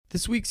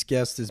This week's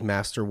guest is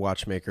master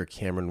watchmaker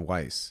Cameron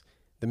Weiss,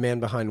 the man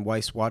behind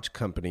Weiss Watch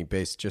Company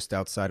based just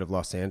outside of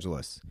Los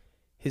Angeles.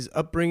 His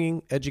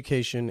upbringing,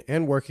 education,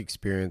 and work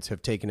experience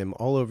have taken him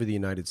all over the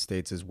United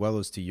States as well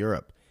as to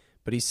Europe,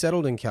 but he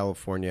settled in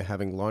California,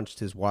 having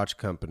launched his watch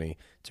company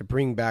to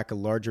bring back a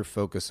larger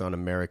focus on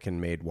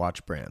American-made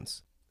watch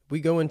brands. We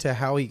go into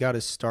how he got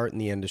his start in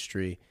the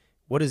industry,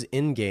 what his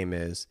end game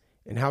is,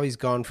 and how he's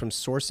gone from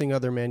sourcing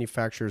other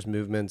manufacturers'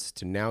 movements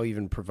to now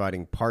even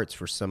providing parts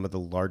for some of the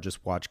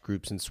largest watch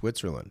groups in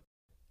Switzerland.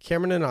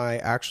 Cameron and I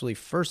actually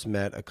first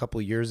met a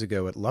couple years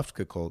ago at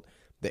Luftgekühlt,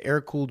 the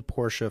air-cooled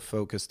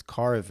Porsche-focused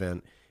car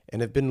event,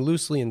 and have been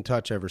loosely in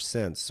touch ever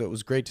since, so it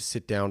was great to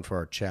sit down for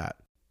our chat.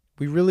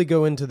 We really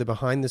go into the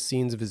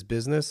behind-the-scenes of his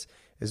business,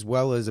 as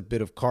well as a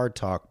bit of car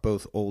talk,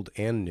 both old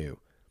and new.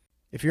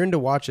 If you're into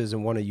watches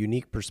and want a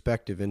unique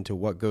perspective into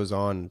what goes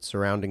on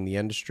surrounding the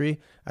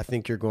industry, I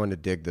think you're going to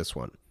dig this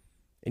one.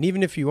 And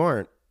even if you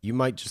aren't, you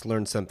might just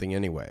learn something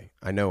anyway.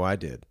 I know I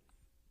did.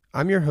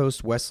 I'm your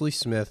host, Wesley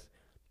Smith,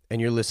 and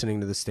you're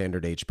listening to the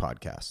Standard Age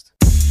Podcast.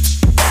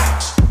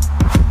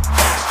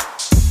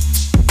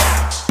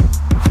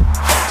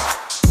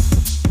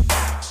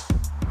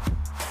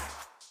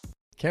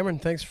 Cameron,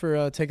 thanks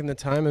for taking the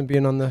time and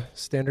being on the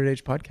Standard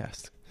Age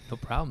Podcast. No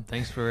problem.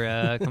 Thanks for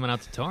coming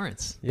out to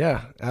Torrance.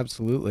 Yeah,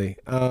 absolutely.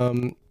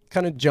 Kind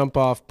of jump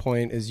off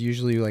point is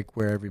usually like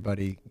where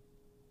everybody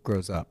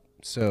grows up.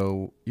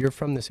 So you're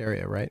from this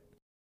area, right?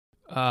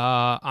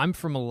 I'm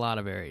from a lot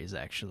of areas,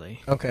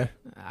 actually. Okay.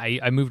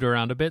 I moved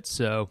around a bit,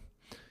 so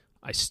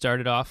I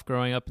started off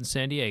growing up in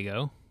San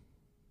Diego,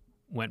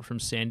 went from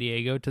San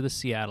Diego to the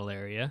Seattle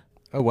area.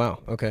 Oh,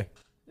 wow. Okay.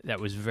 That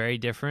was very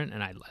different,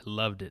 and I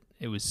loved it.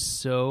 It was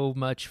so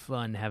much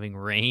fun having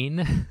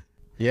rain.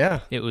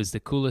 Yeah. It was the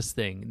coolest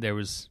thing. There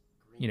was,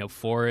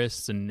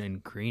 forests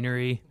and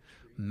greenery,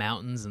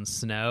 mountains and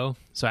snow.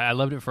 So I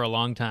loved it for a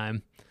long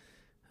time.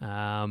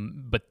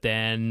 But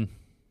then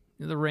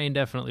the rain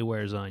definitely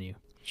wears on you.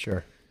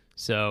 Sure.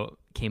 So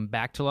came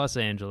back to Los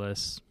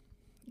Angeles,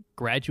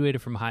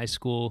 graduated from high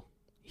school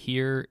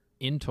here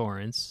in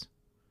Torrance,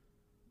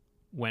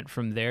 went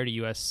from there to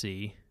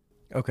USC.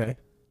 Okay.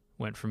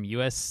 Went from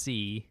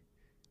USC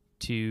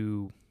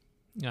to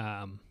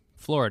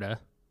Florida.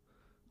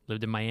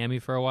 Lived in Miami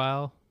for a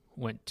while,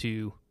 went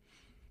to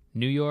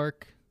New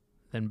York,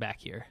 then back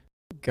here.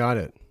 Got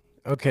it.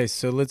 Okay,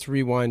 so let's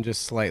rewind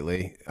just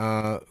slightly.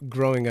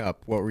 Growing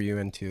up, what were you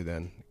into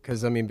then?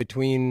 Because,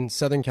 between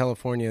Southern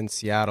California and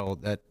Seattle,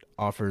 that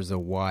offers a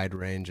wide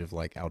range of,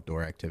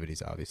 outdoor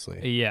activities,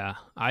 obviously. Yeah,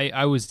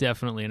 I was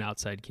definitely an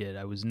outside kid.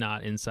 I was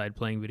not inside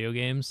playing video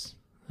games.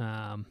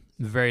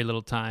 Very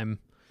little time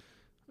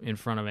in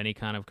front of any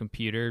kind of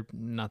computer.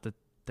 Not that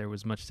there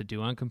was much to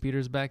do on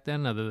computers back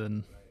then other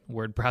than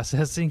word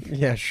processing.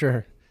 Yeah,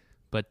 sure.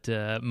 But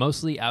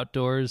mostly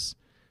outdoors,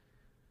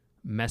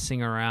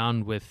 messing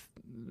around with,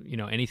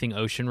 anything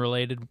ocean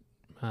related.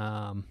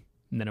 And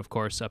then, of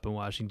course, up in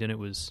Washington, it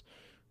was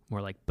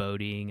more like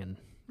boating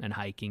and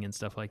hiking and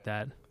stuff like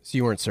that. So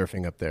you weren't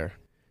surfing up there?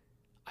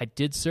 I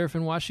did surf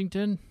in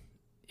Washington.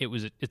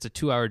 It's a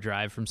 2-hour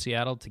drive from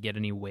Seattle to get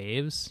any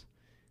waves.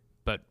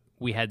 But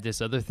we had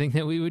this other thing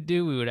that we would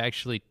do. We would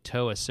actually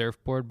tow a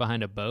surfboard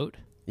behind a boat.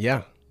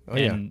 Yeah. Oh,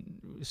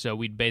 and so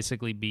we'd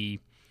basically be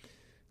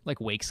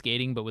like wake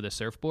skating, but with a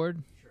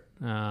surfboard.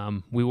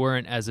 Sure. We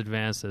weren't as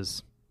advanced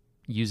as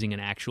using an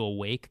actual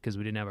wake because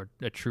we didn't have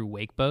a true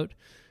wake boat.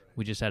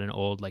 We just had an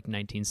old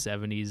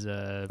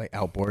 1970s like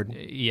outboard.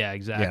 Yeah,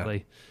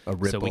 exactly. Yeah, a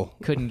ripple. So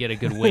we couldn't get a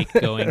good wake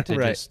going to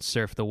Right. just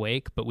surf the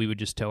wake, but we would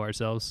just tow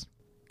ourselves.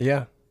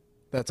 Yeah.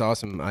 That's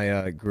awesome.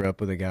 I grew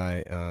up with a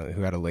guy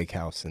who had a lake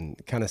house and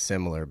kind of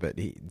similar, but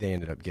they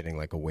ended up getting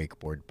like a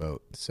wakeboard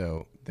boat.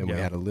 So then we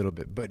had a little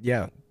bit, but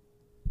yeah,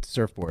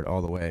 surfboard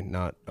all the way,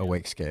 not a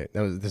wake skate.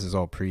 This is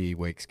all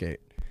pre-wake skate.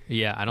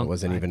 Yeah, I don't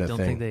thing.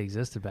 think they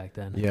existed back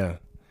then. Yeah.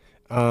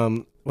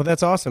 Well,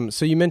 that's awesome.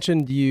 So you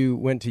mentioned you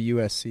went to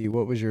USC.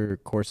 What was your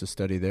course of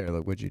study there?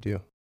 Like, what'd you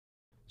do?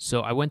 So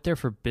I went there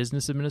for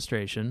business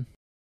administration.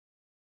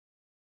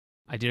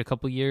 I did a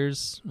couple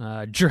years,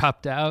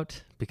 dropped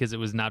out because it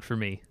was not for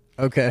me.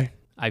 Okay.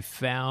 I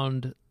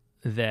found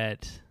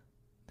that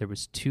there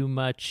was too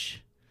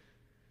much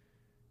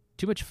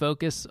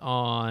focus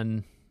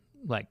on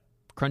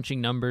crunching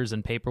numbers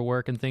and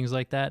paperwork and things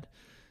like that.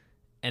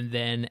 And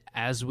then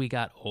as we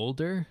got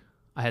older,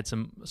 I had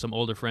some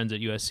older friends at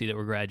USC that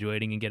were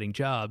graduating and getting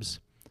jobs.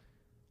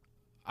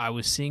 I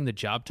was seeing the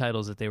job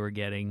titles that they were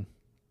getting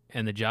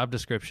and the job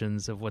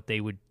descriptions of what they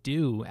would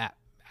do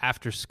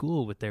after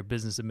school with their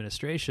business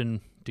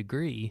administration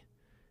degree,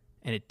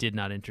 and it did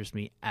not interest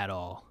me at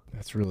all.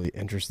 That's really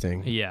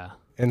interesting. Yeah.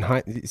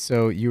 And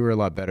so you were a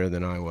lot better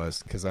than I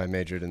was because I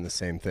majored in the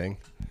same thing.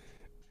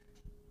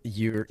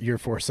 Your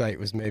foresight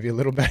was maybe a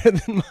little better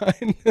than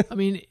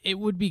mine. It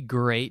would be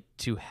great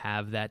to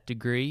have that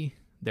degree.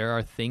 There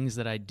are things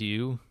that I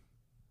do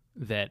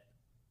that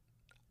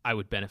I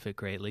would benefit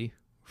greatly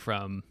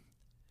from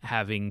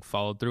having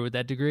followed through with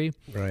that degree.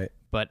 Right.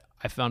 But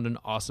I found an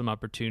awesome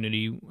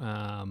opportunity,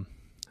 I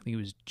think it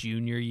was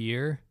junior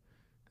year,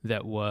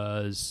 that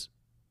was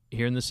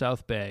here in the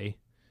South Bay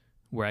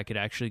where I could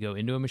actually go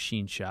into a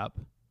machine shop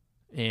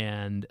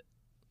and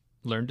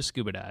learn to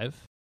scuba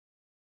dive.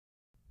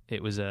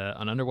 It was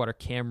an underwater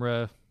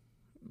camera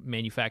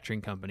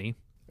manufacturing company.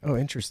 Oh,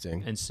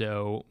 interesting. And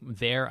so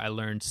there I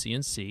learned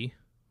CNC.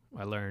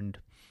 I learned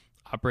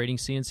operating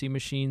CNC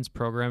machines,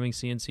 programming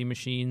CNC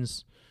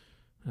machines,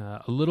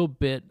 a little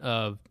bit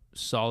of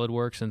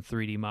SolidWorks and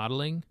 3D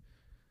modeling.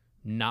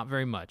 Not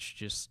very much,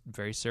 just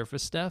very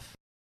surface stuff.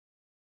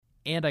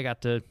 And I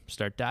got to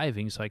start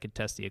diving so I could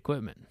test the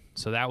equipment.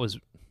 So that was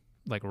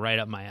like right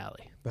up my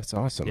alley. That's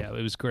awesome. Yeah,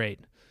 it was great.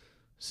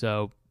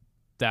 So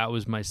that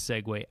was my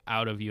segue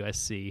out of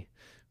USC,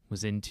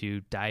 was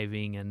into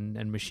diving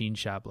and machine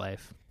shop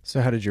life.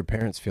 So how did your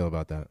parents feel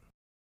about that?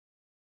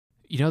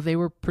 You know, they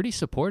were pretty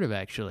supportive,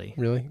 actually.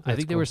 Really? I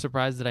think they were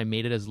surprised that I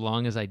made it as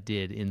long as I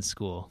did in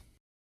school.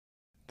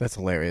 That's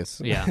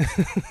hilarious. Yeah.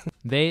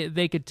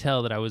 They could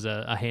tell that I was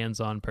a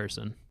hands-on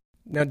person.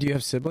 Now, do you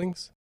have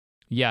siblings?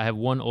 Yeah, I have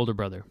one older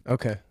brother.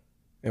 Okay.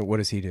 And what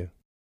does he do?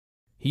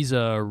 He's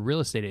a real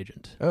estate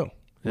agent. Oh,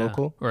 Yeah.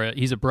 local? Or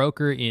he's a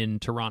broker in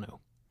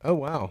Toronto. Oh,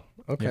 wow.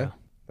 Okay. Yeah.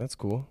 That's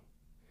cool.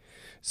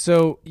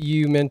 So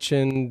you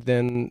mentioned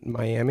then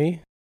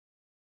Miami.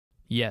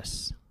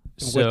 Yes.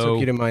 What took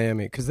you to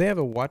Miami? Because they have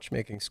a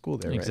watchmaking school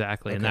there, right?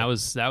 Exactly. Okay. And that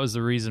was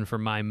the reason for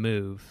my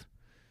move.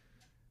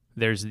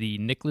 There's the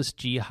Nicholas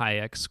G.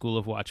 Hayek School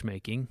of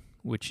Watchmaking,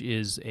 which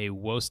is a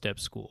WOSTEP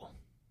school,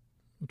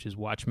 which is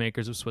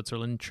Watchmakers of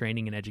Switzerland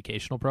Training and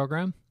Educational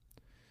Program.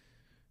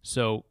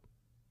 So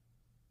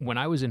when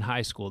I was in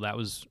high school, that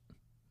was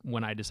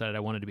when I decided I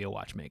wanted to be a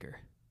watchmaker.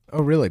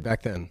 Oh, really?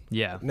 Back then?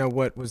 Yeah. Now,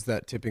 what was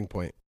that tipping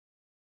point?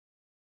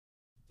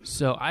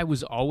 So I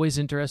was always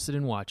interested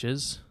in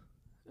watches,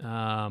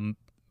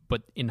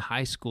 but in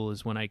high school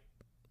is when I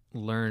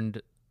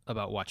learned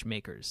about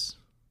watchmakers.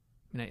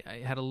 I mean, I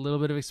had a little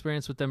bit of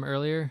experience with them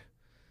earlier,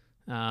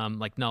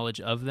 like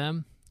knowledge of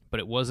them, but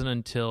it wasn't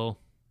until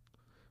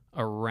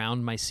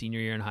around my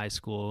senior year in high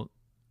school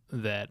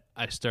that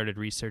I started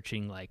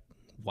researching like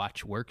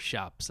watch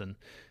workshops and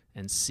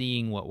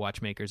seeing what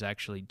watchmakers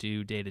actually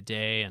do day to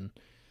day and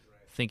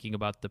thinking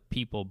about the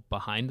people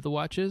behind the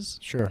watches.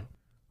 Sure.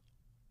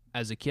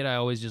 As a kid, I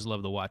always just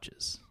loved the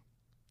watches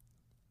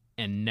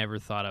and never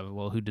thought of,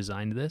 well, who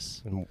designed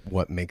this? And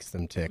what makes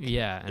them tick?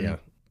 Yeah. And,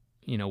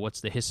 you know, what's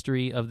the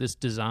history of this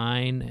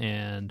design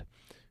and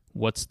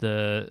what's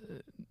the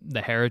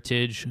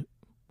heritage?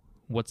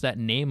 What's that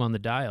name on the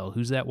dial?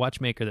 Who's that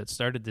watchmaker that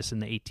started this in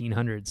the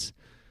 1800s?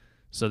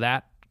 So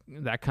that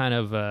kind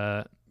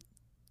of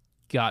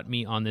got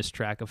me on this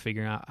track of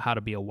figuring out how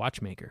to be a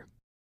watchmaker.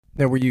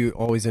 Now, were you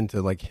always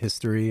into like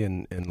history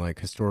and like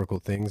historical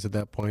things at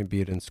that point, be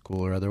it in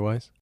school or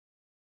otherwise?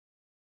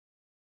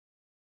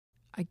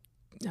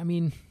 I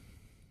mean,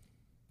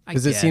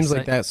 because it seems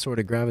like that sort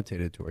of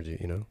gravitated towards you,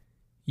 you know?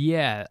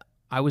 Yeah,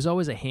 I was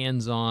always a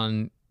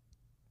hands-on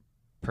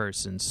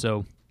person,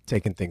 so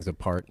taking things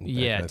apart. And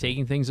yeah,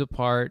 taking things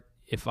apart.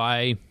 If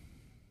I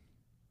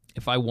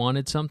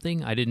wanted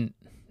something, I didn't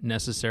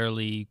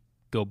necessarily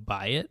go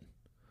buy it.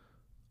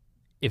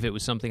 If it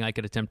was something I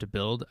could attempt to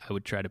build, I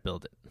would try to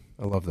build it.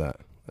 I love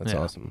that. That's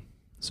awesome.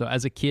 So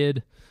as a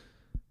kid,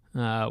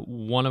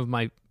 one of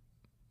my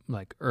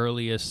like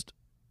earliest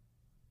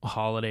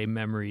holiday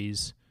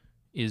memories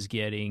is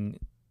getting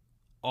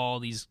all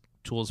these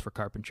tools for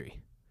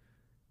carpentry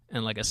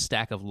and like a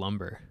stack of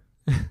lumber.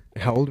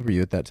 How old were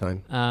you at that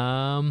time?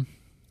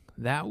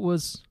 That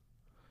was,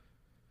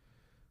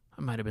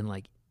 I might have been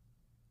like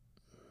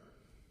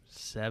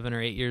 7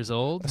 or 8 years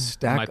old. A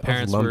stack My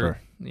parents of lumber. were,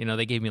 you know,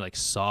 they gave me like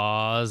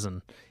saws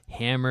and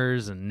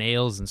hammers and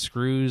nails and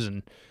screws,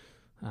 and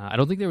I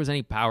don't think there was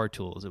any power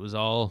tools. It was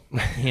all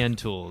hand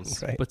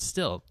tools, Right. But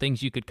still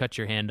things you could cut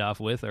your hand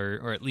off with,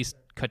 or at least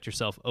cut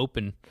yourself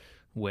open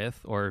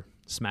with, or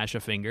smash a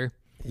finger.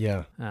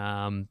 Yeah.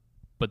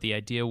 But the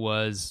idea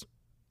was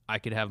I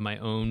could have my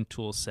own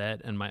tool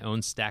set and my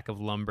own stack of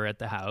lumber at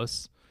the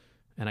house,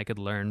 and I could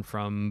learn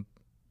from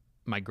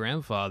my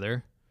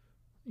grandfather,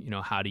 you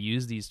know, how to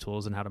use these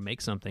tools and how to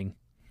make something.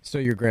 So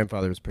your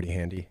grandfather was pretty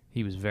handy.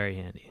 He was very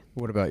handy.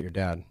 What about your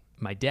dad?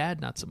 My dad,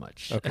 not so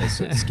much. Okay,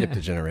 so it skipped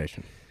a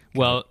generation.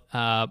 Well,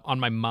 on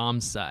my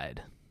mom's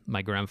side,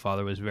 my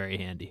grandfather was very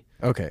handy.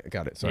 Okay,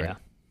 got it. Sorry. Yeah.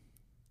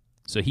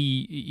 So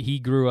he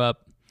grew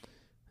up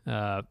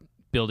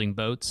building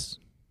boats,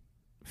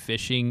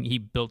 fishing. He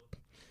built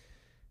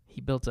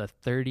a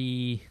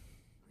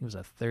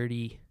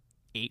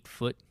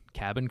 38-foot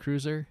cabin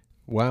cruiser.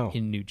 Wow.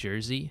 In New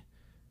Jersey.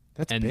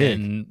 That's and big.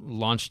 then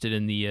launched it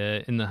in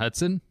the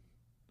Hudson.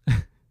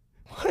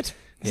 What?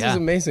 This Yeah. is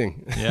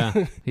amazing.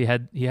 Yeah. He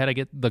had to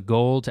get the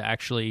goal to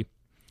actually,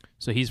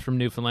 so he's from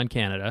Newfoundland,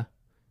 Canada,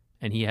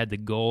 and he had the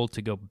goal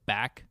to go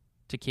back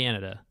to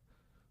Canada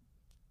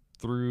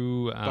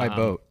through By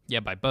boat.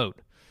 Yeah, by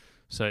boat.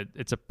 So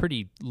it's a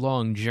pretty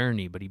long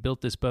journey, but he built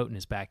this boat in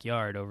his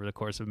backyard over the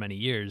course of many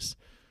years.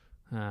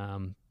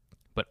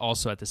 But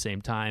also at the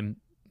same time,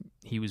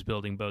 he was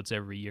building boats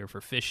every year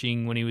for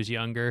fishing when he was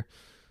younger.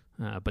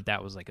 But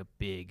that was like a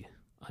big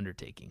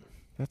undertaking.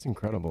 That's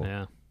incredible.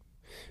 Yeah.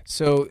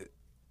 So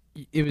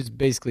it was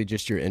basically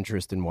just your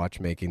interest in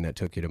watchmaking that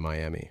took you to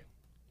Miami,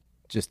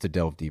 just to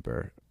delve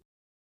deeper.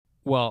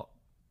 Well,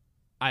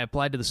 I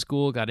applied to the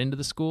school, got into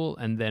the school,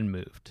 and then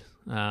moved.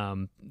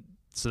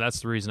 So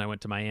that's the reason I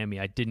went to Miami.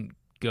 I didn't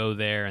go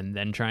there and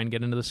then try and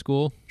get into the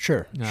school.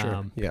 Sure.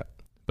 Yeah.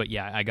 But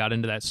yeah, I got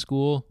into that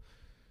school,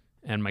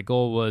 and my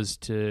goal was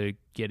to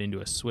get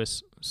into a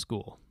Swiss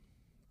school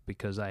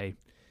because I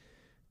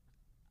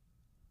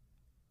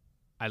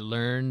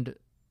learned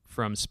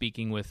from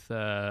speaking with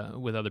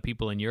other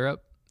people in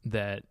Europe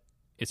that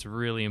it's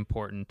really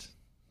important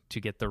to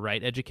get the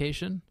right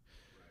education.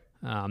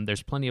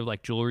 There's plenty of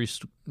like jewelry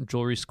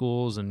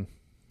schools and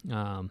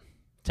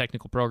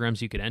technical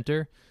programs you could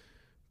enter,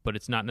 but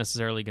it's not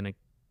necessarily going to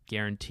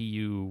guarantee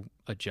you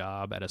a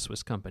job at a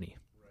Swiss company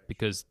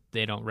because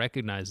they don't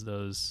recognize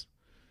those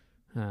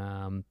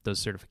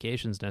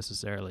certifications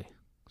necessarily.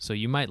 So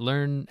you might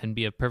learn and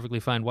be a perfectly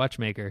fine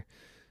watchmaker,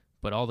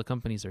 but all the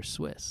companies are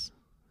Swiss.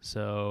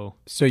 So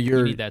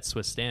you need that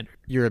Swiss standard.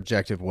 Your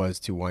objective was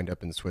to wind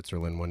up in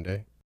Switzerland one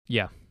day?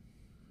 Yeah.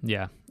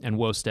 And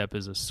WOSTEP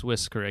is a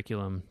Swiss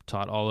curriculum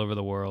taught all over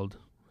the world.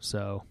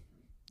 So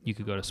you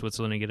could go to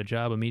Switzerland and get a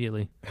job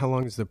immediately. How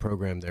long is the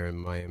program there in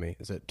Miami?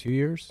 Is it 2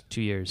 years?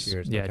 2 years. 2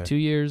 years. Yeah, okay. 2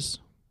 years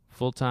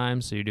full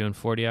time. So you're doing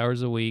 40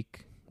 hours a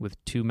week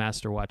with 2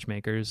 master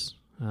watchmakers.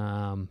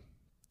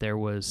 There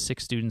was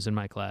 6 students in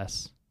my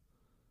class.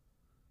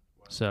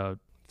 So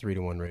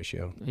 3-to-1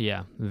 ratio.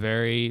 Yeah,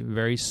 very,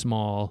 very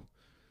small,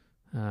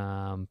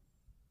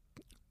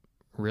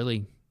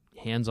 really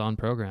hands-on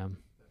program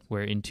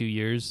where in 2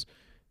 years,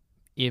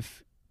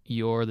 if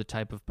you're the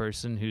type of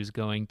person who's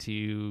going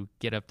to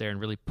get up there and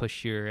really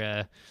push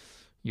your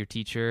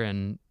teacher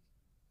and,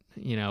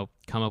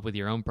 come up with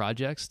your own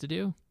projects to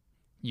do,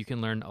 you can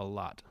learn a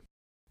lot.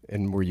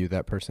 And were you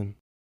that person?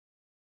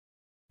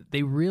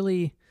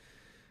 The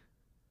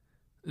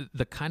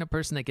kind of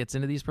person that gets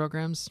into these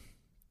programs,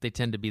 they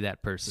tend to be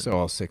that person. So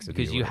all 6 of you.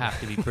 Because you have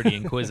to be pretty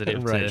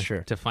inquisitive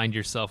right, to find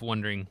yourself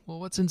wondering, well,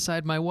 what's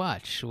inside my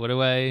watch?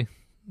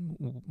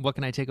 What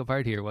can I take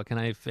apart here? What can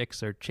I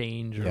fix or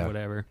change or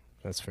whatever?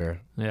 That's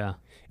fair. Yeah.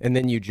 And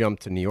then you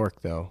jumped to New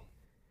York, though.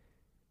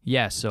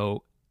 Yeah,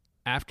 so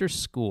after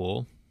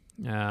school,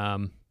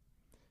 I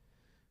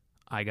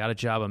got a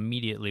job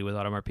immediately with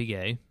Audemars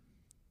Piguet.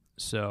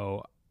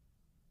 So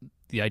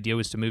the idea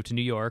was to move to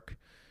New York,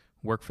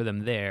 work for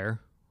them there,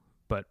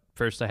 but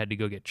first I had to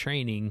go get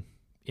training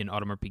in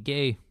Audemars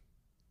Piguet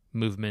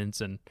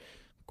movements and,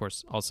 of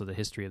course, also the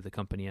history of the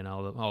company and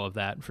all of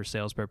that for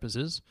sales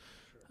purposes.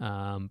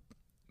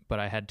 But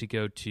I had to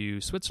go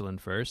to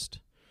Switzerland first.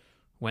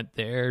 Went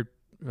there,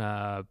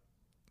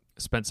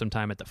 spent some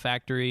time at the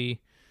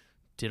factory,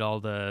 did all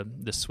the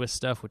Swiss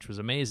stuff, which was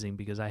amazing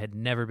because I had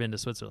never been to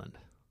Switzerland.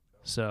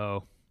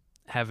 So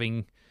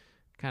having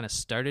kind of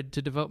started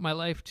to devote my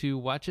life to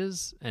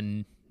watches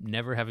and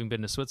never having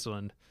been to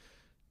Switzerland,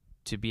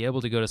 to be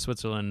able to go to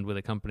Switzerland with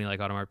a company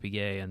like Audemars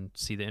Piguet and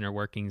see the inner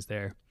workings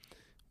there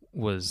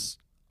was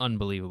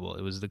unbelievable.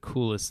 It was the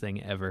coolest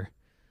thing ever.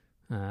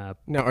 Now,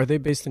 are they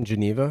based in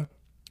Geneva?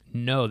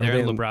 No, they're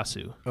in Le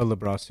Brassus. Oh, Le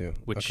Brassus.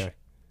 Which okay.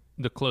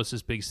 The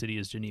closest big city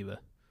is Geneva.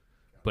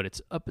 But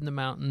it's up in the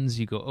mountains.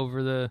 You go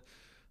over the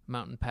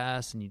mountain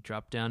pass and you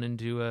drop down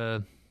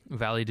into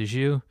Valley de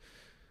Joux.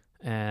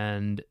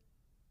 And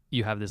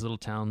you have this little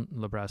town,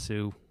 Le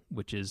Brassus,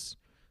 which is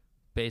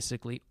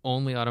basically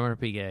only Audemars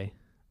Piguet,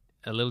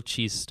 a little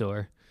cheese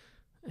store,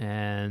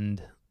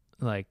 and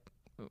like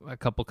a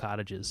couple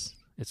cottages.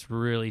 It's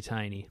really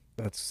tiny.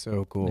 That's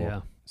so cool.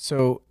 Yeah.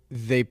 So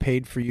they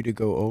paid for you to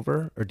go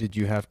over, or did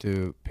you have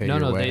to pay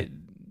your way?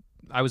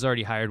 I was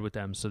already hired with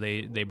them, so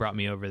they brought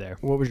me over there.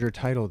 What was your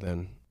title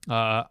then?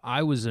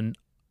 I was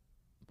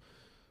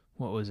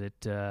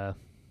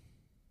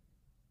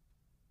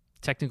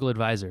technical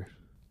advisor.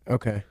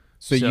 Okay.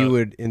 So you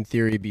would, in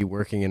theory, be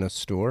working in a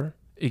store?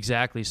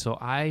 Exactly. So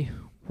I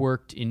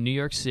worked in New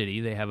York City.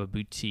 They have a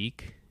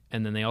boutique,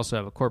 and then they also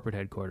have a corporate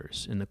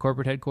headquarters. In the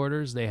corporate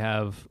headquarters, they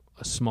have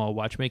a small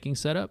watchmaking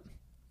setup,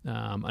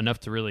 enough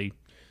to really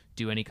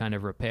do any kind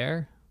of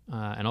repair,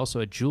 and also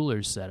a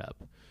jeweler's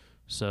setup.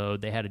 So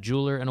they had a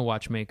jeweler and a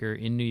watchmaker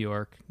in New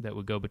York that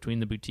would go between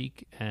the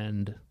boutique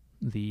and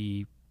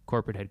the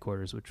corporate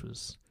headquarters, which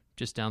was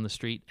just down the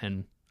street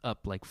and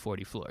up like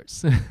 40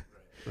 floors.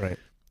 Right.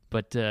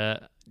 But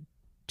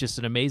just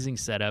an amazing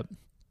setup.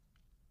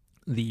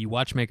 The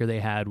watchmaker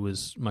they had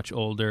was much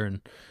older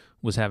and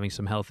was having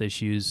some health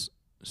issues,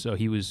 so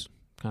he was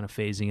kind of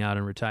phasing out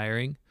and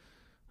retiring.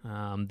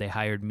 They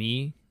hired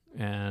me,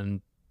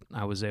 and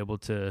I was able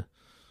to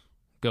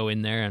go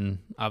in there and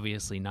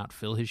obviously not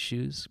fill his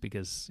shoes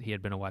because he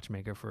had been a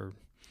watchmaker for,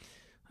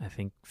 I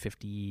think,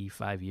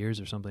 55 years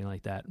or something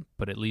like that,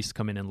 but at least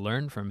come in and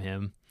learn from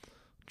him,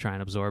 try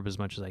and absorb as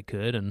much as I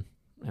could, and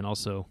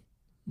also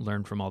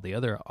learn from all the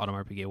other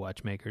Audemars Piguet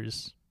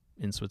watchmakers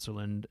in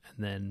Switzerland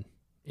and then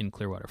in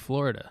Clearwater,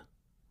 Florida,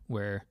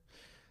 where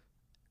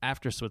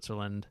after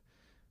Switzerland,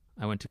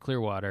 I went to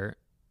Clearwater,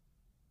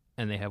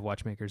 and they have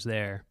watchmakers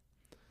there,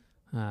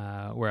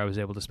 where I was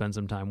able to spend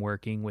some time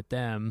working with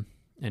them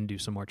and do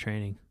some more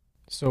training.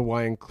 So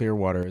why in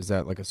Clearwater? Is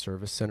that like a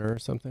service center or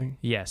something?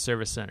 Yeah,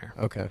 service center.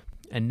 Okay.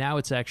 And now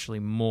it's actually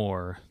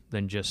more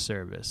than just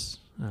service.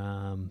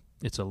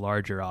 It's a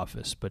larger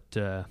office, but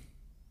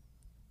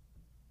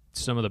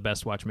some of the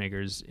best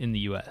watchmakers in the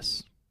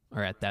U.S.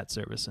 are at that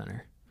service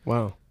center.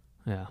 Wow.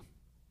 Yeah.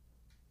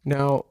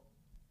 Now,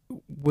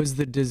 was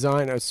the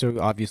design, so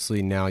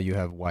obviously now you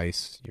have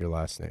Weiss, your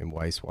last name,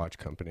 Weiss Watch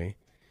Company.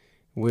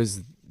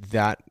 Was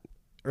that,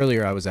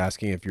 earlier I was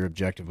asking if your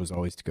objective was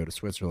always to go to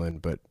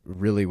Switzerland, but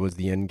really was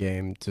the end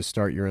game to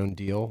start your own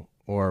deal?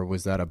 Or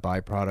was that a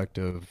byproduct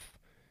of,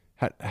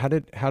 how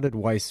did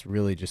Weiss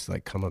really just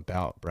like come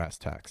about, brass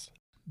tacks?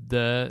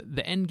 The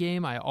end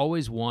game, I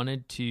always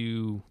wanted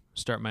to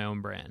start my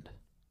own brand.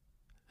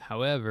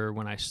 However,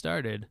 when I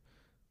started,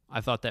 I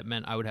thought that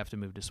meant I would have to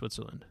move to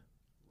Switzerland.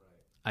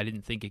 I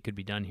didn't think it could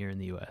be done here in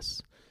the U.S.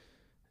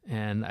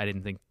 And I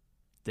didn't think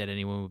that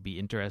anyone would be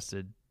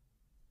interested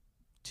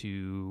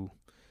to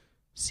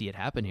see it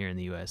happen here in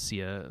the U.S., see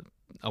a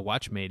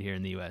watch made here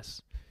in the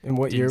U.S. And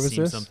what year was Didn't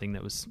seem this? something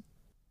that was,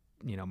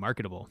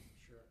 marketable.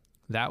 Sure.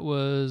 That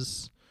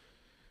was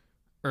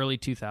early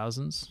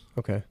 2000s.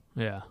 Okay.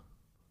 Yeah.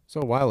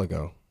 So a while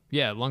ago.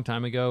 Yeah, a long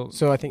time ago.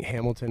 So I think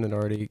Hamilton had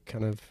already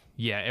kind of...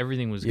 Yeah,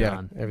 everything was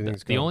gone.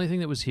 Everything's the gone. only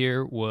thing that was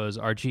here was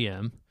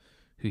RGM,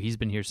 who he's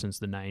been here since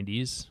the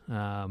 90s.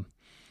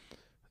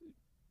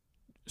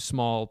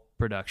 Small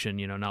production,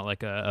 not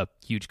like a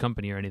huge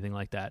company or anything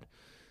like that.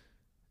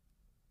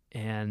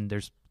 And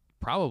there's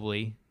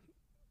probably,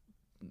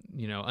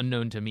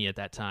 unknown to me at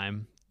that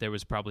time, there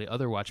was probably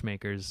other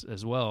watchmakers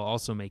as well,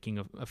 also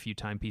making a few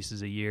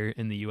timepieces a year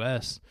in the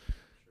U.S.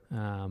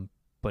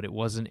 But it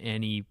wasn't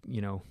anything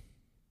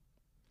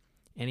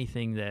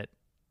that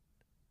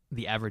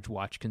the average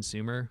watch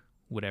consumer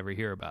would ever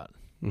hear about.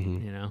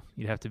 Mm-hmm.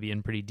 You'd have to be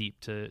in pretty deep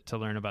to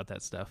learn about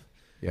that stuff.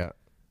 Yeah.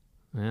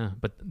 Yeah,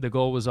 but the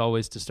goal was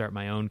always to start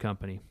my own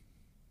company.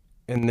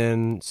 And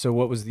then, so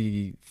what was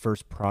the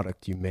first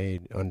product you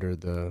made under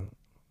the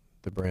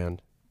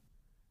brand?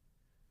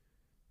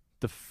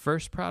 The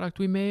first product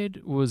we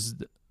made was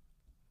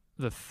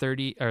the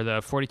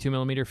 42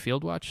 millimeter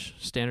field watch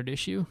standard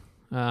issue,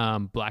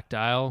 black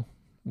dial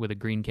with a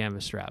green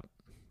canvas strap.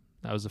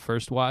 That was the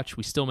first watch.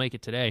 We still make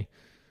it today.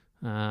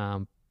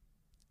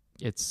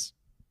 It's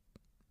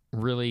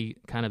really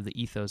kind of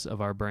the ethos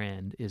of our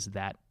brand is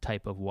that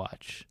type of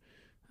watch.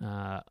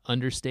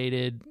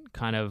 Understated,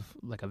 kind of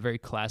like a very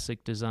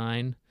classic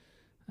design,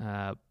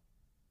 but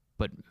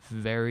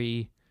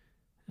very,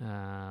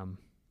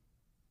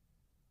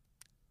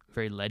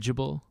 very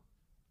legible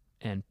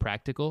and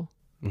practical.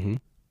 Mm-hmm.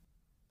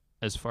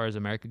 As far as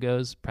America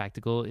goes,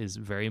 practical is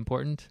very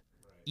important.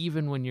 Right.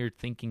 Even when you're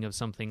thinking of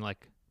something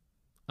like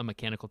a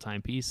mechanical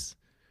timepiece,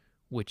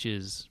 which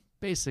is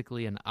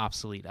basically an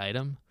obsolete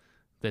item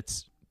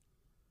that's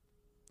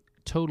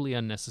totally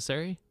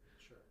unnecessary.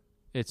 Sure.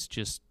 It's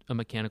just a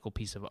mechanical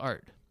piece of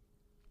art.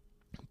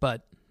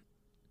 But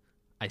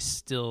I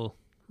still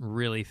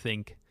really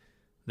think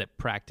that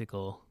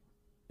practical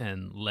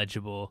and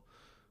legible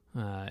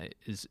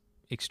is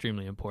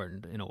extremely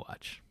important in a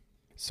watch.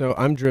 So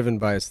I'm driven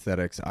by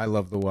aesthetics. I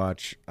love the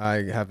watch.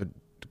 I have a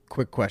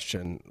quick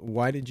question.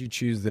 Why did you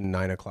choose the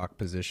 9 o'clock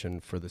position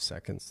for the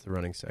seconds, the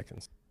running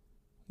seconds?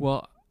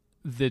 Well,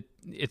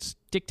 it's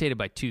dictated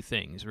by two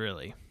things,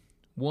 really.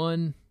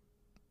 One,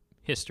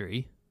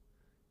 history.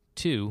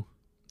 Two,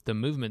 the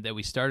movement that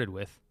we started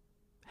with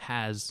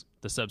has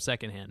the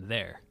sub-second hand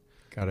there.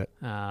 Got it.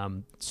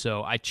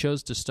 So I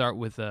chose to start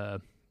with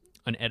an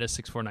ETA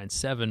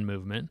 6497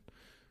 movement,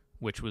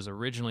 which was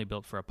originally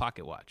built for a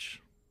pocket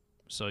watch.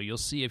 So you'll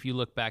see if you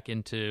look back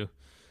into,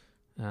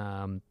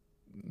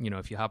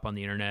 if you hop on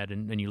the internet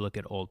and you look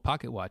at old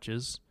pocket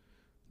watches,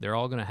 they're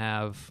all going to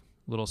have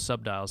little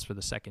subdials for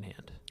the second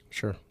hand.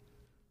 Sure.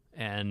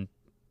 And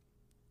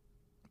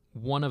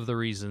one of the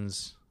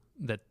reasons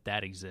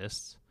that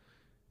exists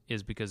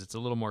is because it's a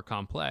little more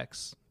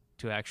complex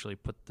to actually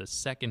put the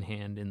second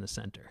hand in the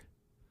center.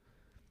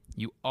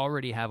 You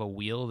already have a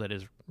wheel that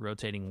is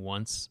rotating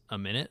once a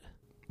minute.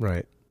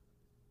 Right.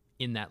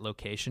 In that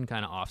location,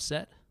 kind of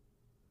offset.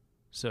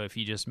 So if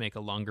you just make a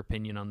longer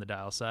pinion on the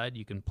dial side,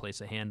 you can place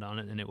a hand on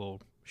it and it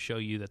will show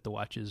you that the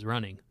watch is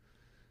running.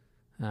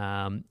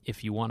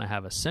 If you want to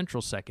have a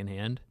central second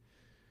hand,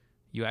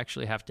 you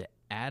actually have to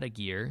add a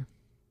gear.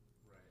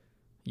 Right.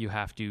 You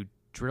have to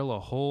drill a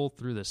hole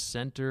through the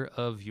center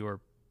of your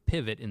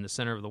pivot in the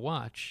center of the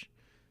watch.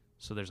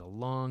 So there's a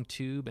long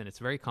tube, and it's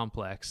very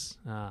complex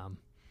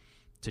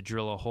to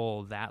drill a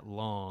hole that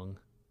long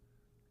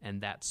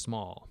and that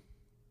small.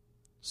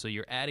 So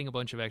you're adding a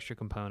bunch of extra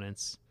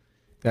components.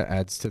 That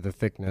adds to the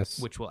thickness.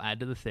 Which will add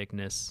to the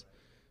thickness.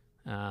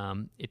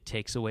 It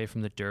takes away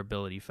from the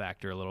durability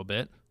factor a little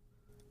bit.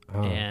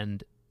 Oh.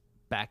 And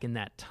back in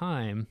that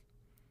time,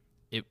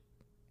 it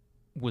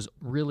was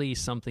really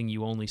something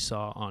you only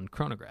saw on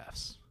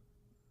chronographs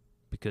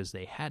because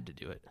they had to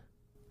do it.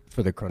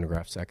 For the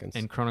chronograph seconds.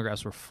 And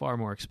chronographs were far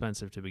more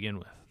expensive to begin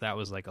with. That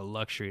was like a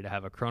luxury to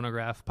have a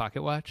chronograph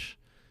pocket watch.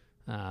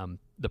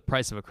 The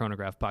price of a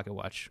chronograph pocket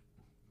watch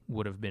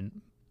would have been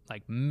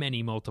like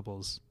many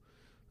multiples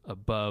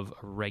above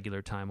a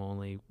regular time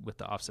only with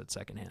the offset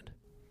second hand.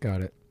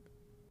 Got it.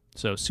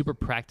 So super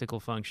practical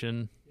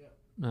function,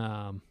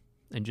 and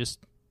just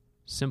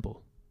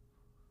simple.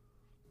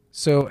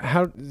 So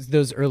how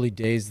those early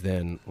days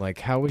then,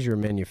 like how was your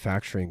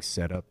manufacturing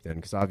set up then?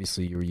 Because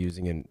obviously you were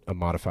using a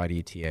modified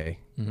ETA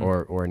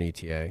or an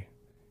ETA.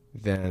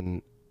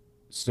 Then,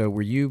 so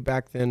were you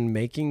back then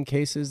making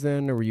cases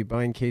then, or were you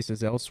buying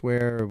cases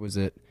elsewhere? Or was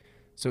it,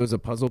 so it was a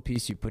puzzle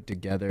piece you put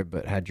together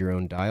but had your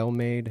own dial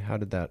made? How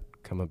did that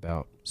come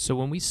about? So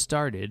when we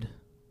started,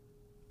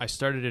 I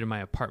started it in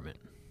my apartment.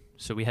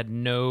 So we had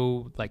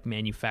no like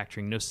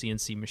manufacturing, no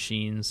CNC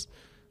machines.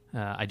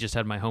 I just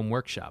had my home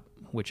workshop,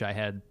 which I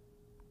had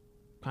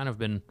kind of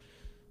been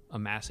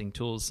amassing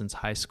tools since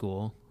high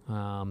school,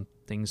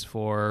 things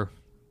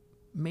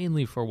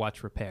mainly for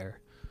watch repair.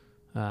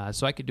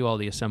 So I could do all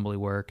the assembly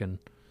work and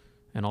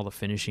all the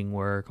finishing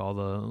work, all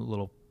the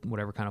little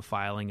whatever kind of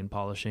filing and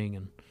polishing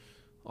and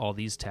all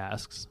these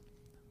tasks.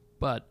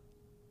 But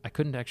I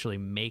couldn't actually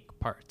make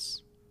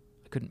parts.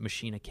 I couldn't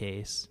machine a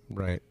case.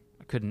 Right.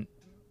 I couldn't,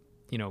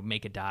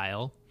 make a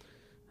dial.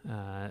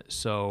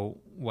 So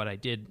what I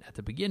did at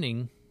the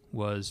beginning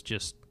was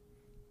just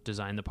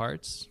design the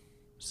parts,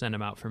 send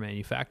them out for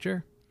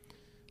manufacture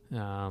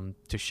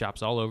to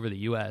shops all over the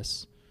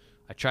U.S.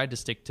 I tried to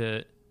stick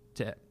to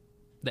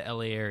the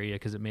L.A. area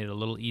because it made it a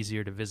little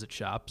easier to visit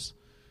shops,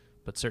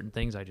 but certain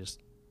things I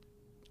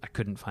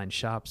couldn't find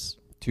shops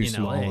Too in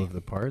small LA. of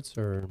the parts,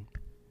 or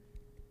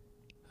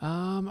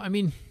I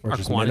mean, or our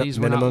just quantities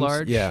were not minimums?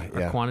 large. Yeah,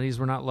 Our quantities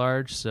were not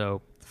large,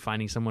 so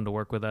finding someone to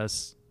work with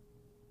us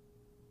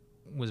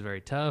was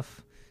very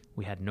tough.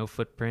 We had no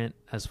footprint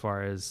as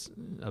far as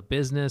a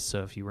business,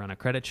 so if you run a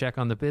credit check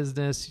on the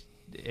business,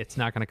 it's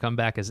not going to come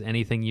back as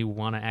anything you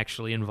want to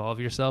actually involve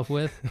yourself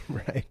with.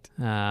 Right.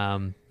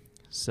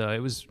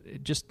 So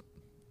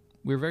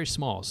we were very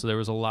small, so there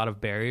was a lot of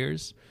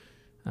barriers.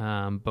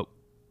 But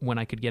when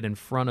I could get in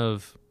front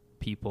of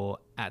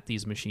people at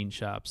these machine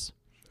shops,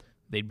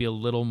 they'd be a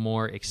little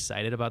more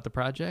excited about the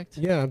project.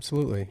 Yeah,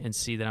 absolutely. And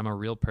see that I'm a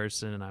real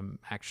person and I'm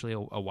actually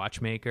a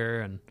watchmaker.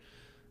 And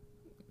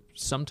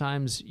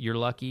sometimes you're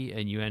lucky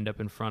and you end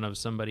up in front of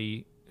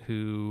somebody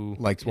who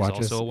likes is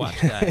watches. also a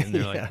watch guy. And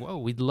they're Yeah. like, whoa,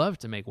 we'd love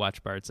to make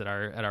watch parts at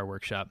our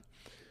workshop.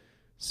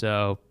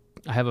 So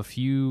I have a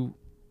few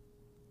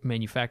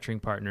manufacturing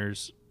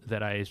partners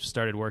that I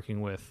started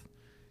working with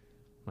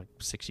like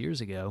 6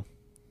 years ago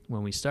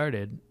when we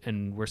started,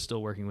 and we're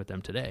still working with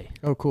them today,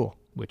 Oh, cool.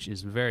 which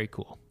is very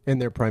cool. And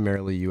they're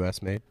primarily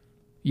U.S. made,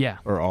 Yeah.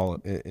 or all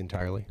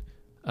entirely?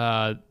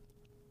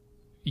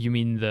 You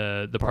mean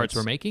the parts Parts.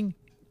 we're making?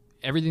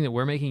 Everything that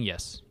we're making,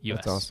 yes, U.S.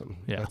 That's awesome.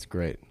 Yeah. That's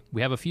great.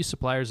 We have a few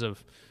suppliers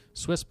of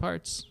Swiss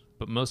parts,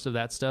 but most of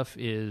that stuff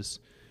is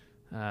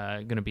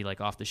going to be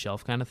like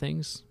off-the-shelf kind of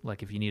things.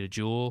 Like if you need a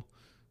jewel,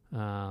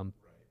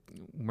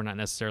 we're not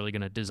necessarily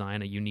going to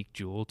design a unique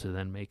jewel to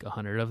then make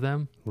 100 of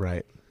them.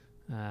 Right.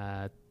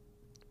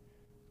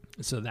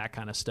 So that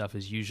kind of stuff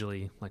is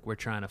usually like we're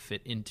trying to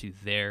fit into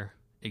their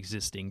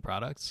existing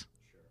products.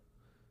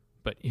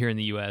 But here in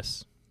the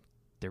U.S.,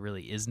 there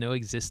really is no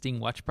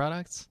existing watch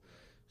products.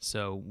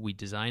 So we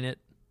design it.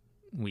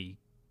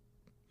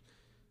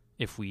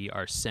 If we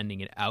are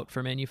sending it out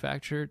for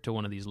manufacture to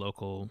one of these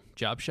local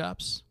job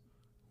shops,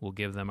 we'll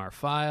give them our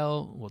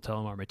file, we'll tell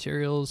them our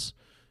materials,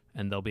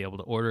 and they'll be able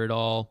to order it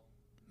all,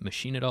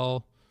 machine it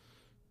all,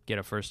 get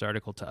a first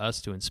article to us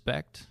to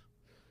inspect.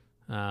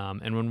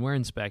 And when we're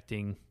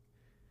inspecting,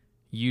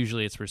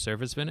 usually it's for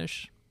surface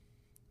finish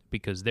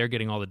because they're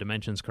getting all the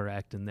dimensions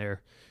correct and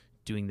they're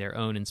doing their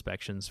own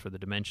inspections for the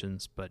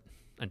dimensions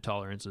and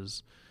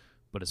tolerances.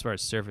 But as far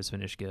as surface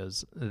finish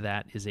goes,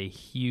 that is a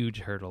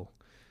huge hurdle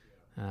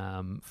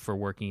for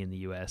working in the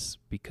U.S.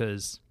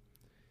 because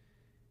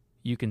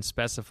you can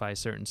specify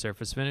certain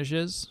surface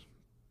finishes,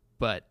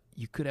 but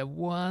you could have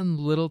one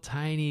little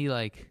tiny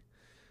like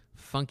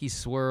funky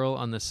swirl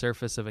on the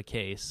surface of a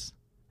case,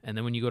 and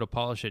then when you go to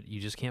polish it,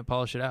 you just can't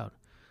polish it out.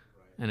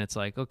 Right. And it's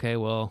like, okay,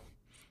 well,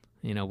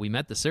 we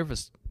met the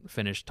surface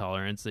finish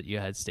tolerance that you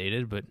had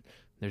stated, but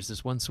there's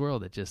this one swirl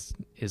that just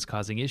is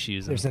causing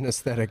issues. There's an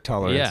aesthetic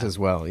tolerance as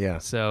well, yeah.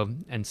 So,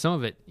 and some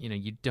of it,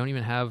 you don't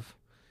even have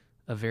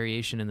a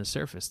variation in the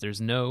surface.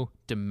 There's no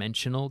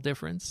dimensional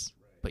difference,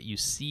 but you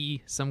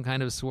see some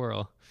kind of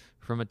swirl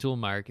from a tool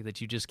mark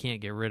that you just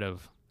can't get rid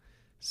of.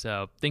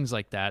 So things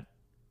like that.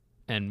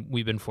 And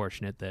we've been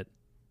fortunate that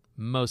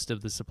most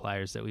of the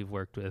suppliers that we've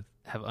worked with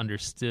have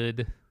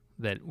understood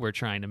that we're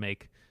trying to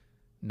make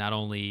not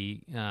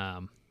only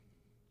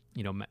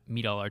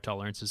meet all our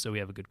tolerances so we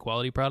have a good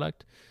quality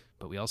product,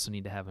 but we also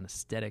need to have an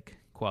aesthetic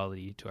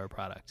quality to our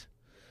product.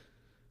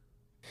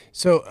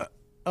 So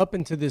up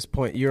until this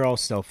point, you're all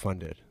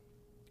self-funded.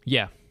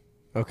 Yeah.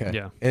 Okay.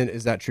 Yeah. And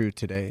is that true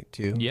today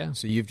too? Yeah.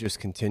 So you've just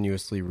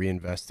continuously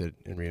reinvested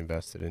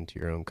into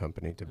your own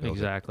company to build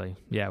Exactly.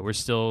 Yeah.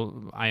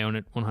 I own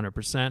it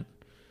 100%.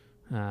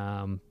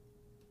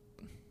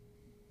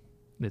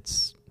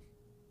 It's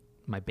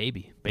my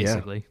baby,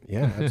 basically.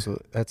 Yeah,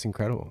 absolutely. That's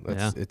incredible.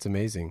 Yeah. It's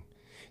amazing.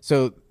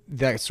 So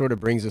that sort of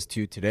brings us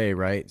to today,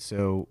 right?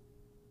 So,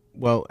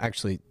 well,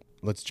 actually,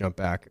 let's jump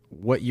back.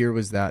 What year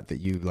was that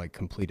you like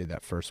completed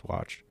that first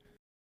watch?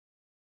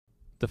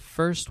 The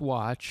first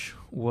watch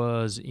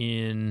was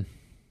in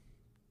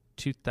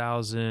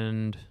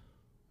 2000.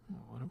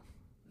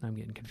 I'm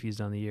getting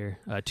confused on the year.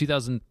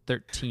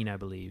 2013, I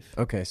believe.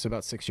 Okay, so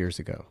about 6 years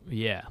ago.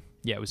 Yeah,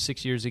 it was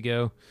 6 years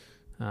ago.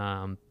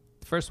 The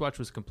first watch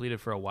was completed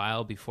for a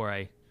while before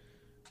I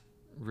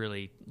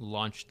really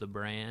launched the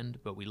brand,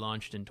 but we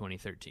launched in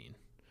 2013.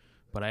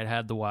 But I'd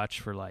had the watch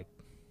for like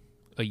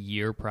a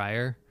year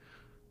prior,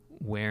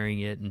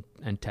 wearing it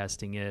and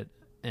testing it,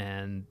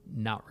 and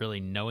not really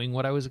knowing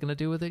what I was going to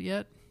do with it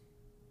yet.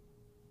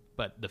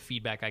 But the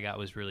feedback I got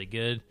was really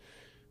good.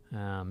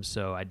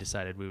 So I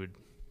decided we would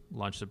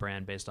launch the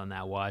brand based on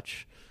that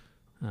watch.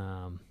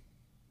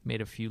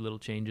 Made a few little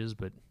changes,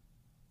 but...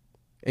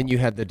 And you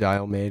had the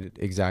dial made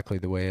exactly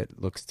the way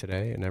it looks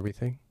today and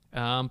everything?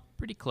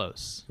 Pretty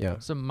close. Yeah.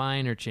 Some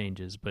minor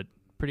changes, but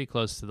pretty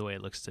close to the way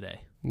it looks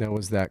today. Now,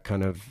 was that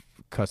kind of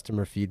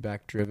customer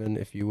feedback driven,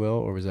 if you will,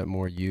 or was that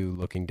more you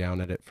looking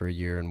down at it for a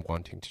year and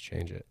wanting to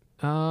change it?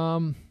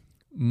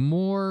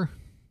 More,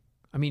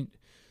 I mean,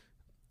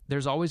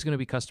 there's always going to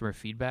be customer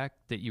feedback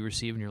that you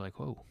receive and you're like,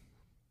 whoa,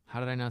 how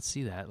did I not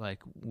see that?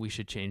 Like, we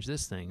should change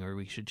this thing or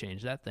we should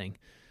change that thing.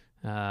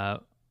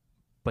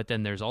 But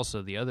then there's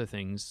also the other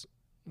things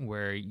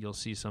where you'll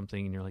see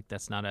something and you're like,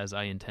 that's not as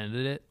I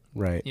intended it.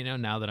 Right. You know,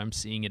 now that I'm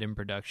seeing it in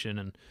production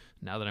and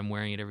now that I'm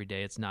wearing it every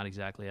day, it's not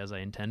exactly as I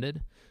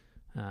intended.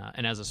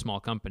 And as a small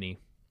company,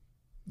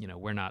 you know,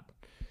 we're not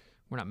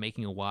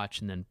making a watch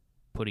and then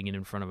putting it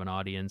in front of an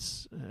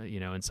audience, you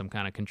know, in some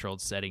kind of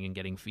controlled setting and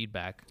getting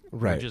feedback.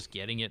 Right. We're just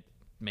getting it,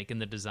 making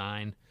the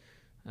design,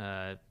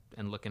 and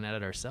looking at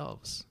it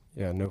ourselves.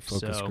 Yeah, no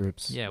focus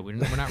groups. Yeah, we're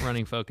not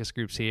running focus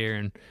groups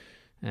here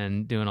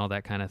and doing all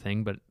that kind of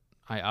thing. But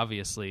I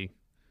obviously,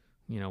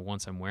 you know,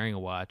 once I'm wearing a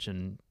watch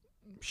and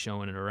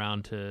showing it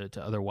around to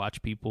other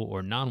watch people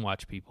or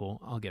non-watch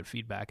people, I'll get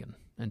feedback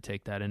and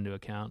take that into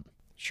account.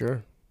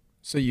 Sure.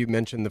 So you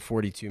mentioned the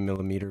 42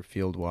 millimeter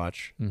field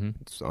watch.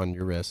 Mm-hmm. It's on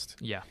your wrist.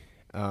 Yeah.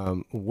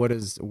 What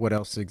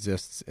else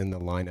exists in the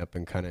lineup,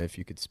 and kind of if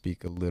you could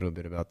speak a little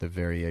bit about the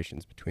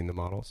variations between the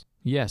models?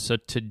 Yeah, so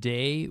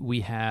today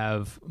we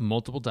have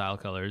multiple dial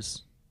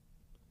colors,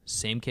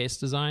 same case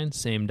design,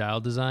 same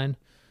dial design,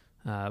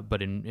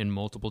 but in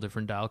multiple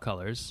different dial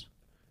colors.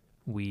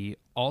 We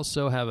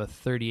also have a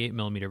 38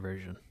 millimeter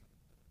version,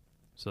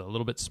 so a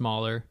little bit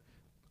smaller,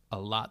 a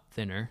lot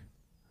thinner.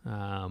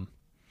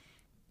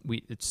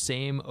 It's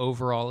same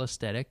overall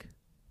aesthetic,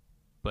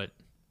 but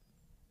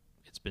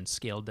it's been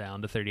scaled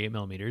down to 38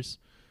 millimeters.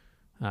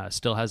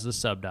 Still has the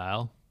sub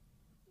dial,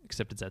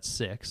 except it's at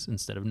 6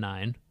 instead of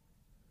 9.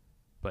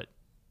 But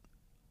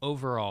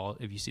overall,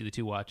 if you see the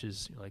two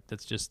watches, you're like,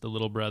 that's just the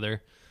little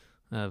brother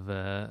of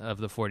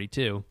the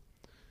 42.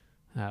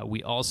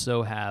 We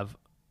also have,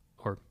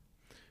 or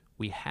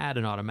we had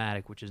an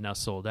automatic, which is now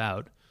sold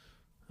out,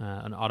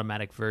 an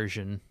automatic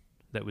version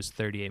that was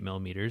 38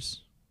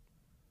 millimeters.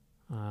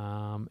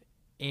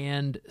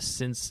 And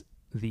since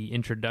the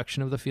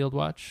introduction of the field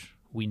watch,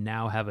 we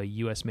now have a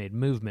U.S.-made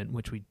movement,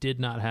 which we did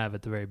not have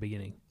at the very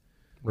beginning.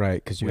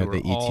 Right, because you had the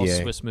ETA. All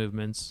Swiss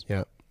movements.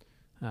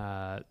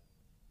 Yeah.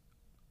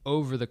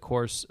 Over the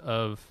course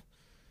of,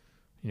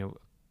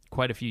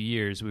 quite a few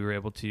years, we were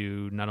able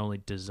to not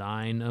only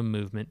design a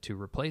movement to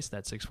replace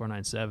that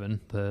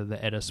 6497, the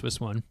ETA Swiss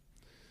one.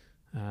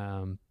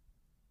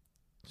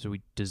 So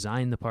we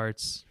designed the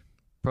parts,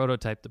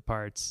 prototype the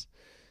parts,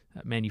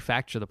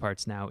 manufacture the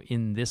parts now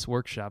in this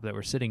workshop that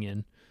we're sitting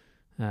in,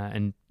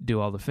 and do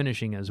all the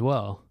finishing as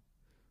well.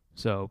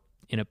 So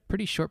in a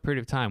pretty short period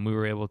of time, we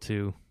were able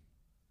to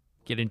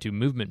get into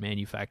movement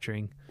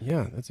manufacturing.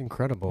 Yeah, that's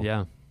incredible.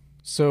 Yeah.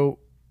 So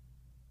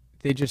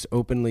they just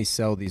openly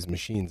sell these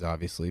machines,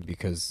 obviously,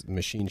 because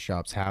machine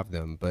shops have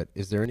them. But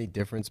is there any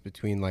difference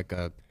between like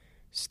a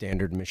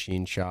standard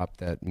machine shop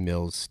that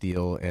mills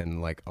steel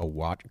and like a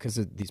watch? Because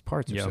these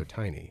parts are so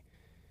tiny.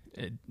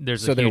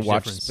 There's so a they're huge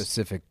watch difference.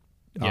 specific,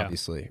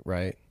 obviously,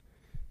 right?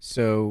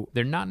 So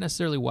they're not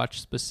necessarily watch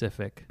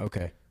specific.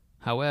 Okay.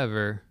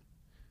 However,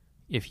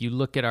 if you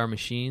look at our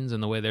machines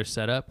and the way they're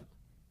set up,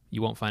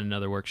 you won't find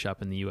another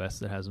workshop in the U.S.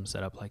 that has them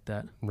set up like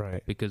that.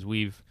 Right. Because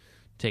we've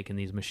taken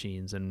these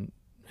machines and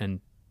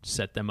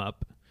set them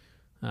up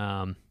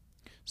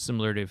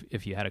similar to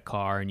if you had a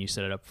car and you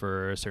set it up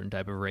for a certain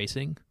type of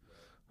racing.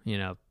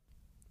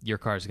 Your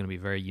car is going to be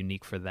very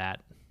unique for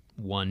that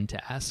one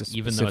task,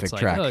 even though it's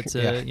like, track. it's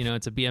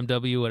it's a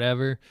BMW,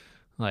 whatever.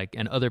 Like,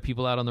 and other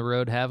people out on the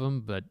road have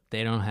them, but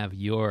they don't have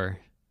your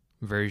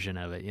version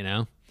of it,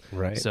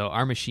 Right. So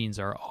our machines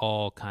are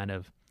all kind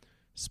of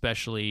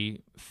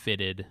specially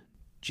fitted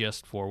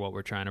just for what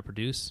we're trying to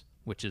produce,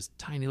 which is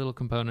tiny little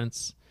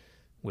components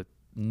with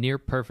near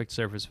perfect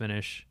surface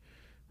finish,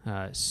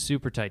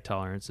 super tight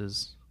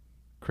tolerances,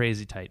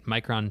 crazy tight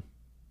micron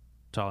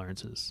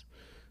tolerances,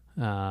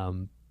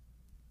 and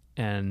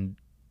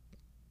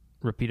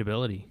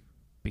repeatability,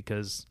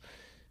 because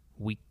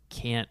we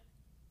can't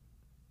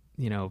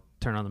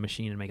turn on the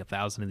machine and make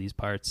 1,000 of these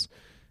parts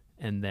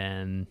and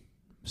then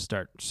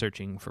start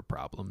searching for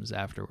problems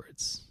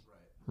afterwards.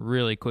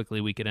 Really quickly,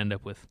 we could end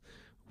up with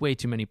way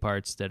too many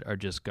parts that are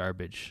just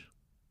garbage,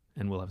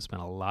 and we'll have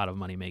spent a lot of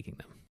money making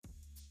them.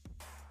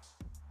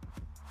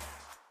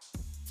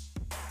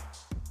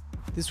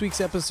 This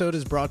week's episode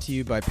is brought to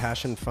you by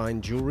Passion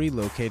Fine Jewelry,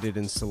 located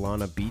in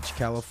Solana Beach,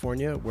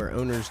 California, where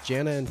owners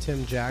Jana and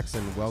Tim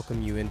Jackson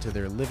welcome you into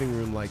their living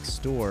room-like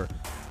store,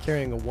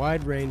 carrying a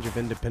wide range of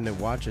independent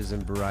watches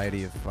and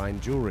variety of fine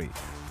jewelry.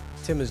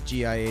 Tim is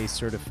GIA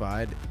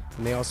certified,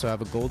 and they also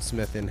have a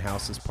goldsmith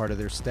in-house as part of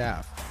their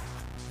staff.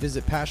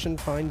 Visit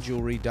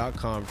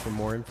PassionFineJewelry.com for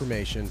more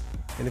information,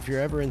 and if you're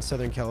ever in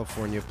Southern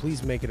California,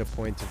 please make it a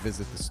point to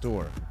visit the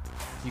store.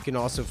 You can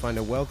also find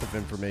a wealth of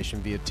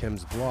information via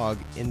Tim's blog,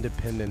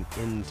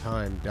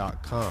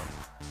 IndependentInTime.com.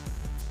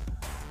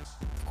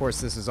 Of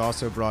course, this is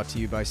also brought to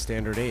you by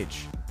Standard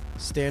H.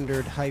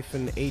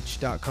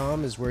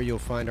 Standard-H.com is where you'll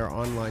find our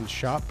online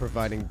shop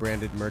providing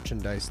branded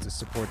merchandise to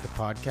support the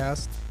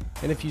podcast.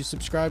 And if you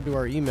subscribe to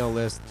our email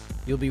list,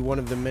 you'll be one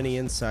of the many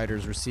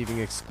insiders receiving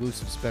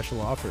exclusive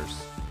special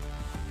offers.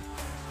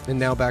 And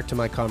now back to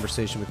my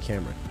conversation with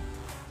Cameron.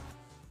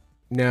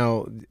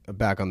 Now,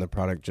 back on the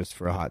product just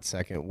for a hot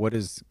second, what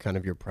is kind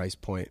of your price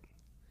point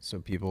so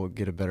people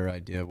get a better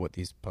idea of what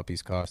these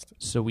puppies cost?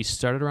 So we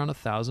started around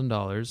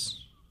 $1,000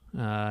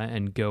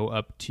 and go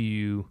up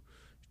to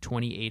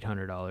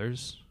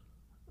 $2,800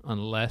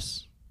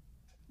 unless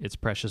it's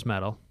precious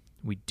metal.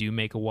 We do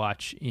make a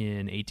watch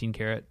in 18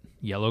 karat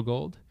yellow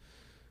gold,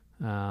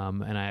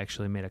 and I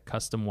actually made a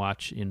custom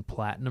watch in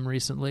platinum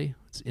recently.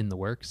 It's in the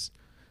works.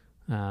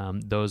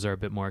 Those are a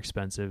bit more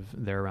expensive.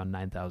 They're around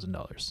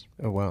 $9,000.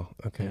 Oh, wow.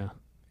 Okay. Yeah.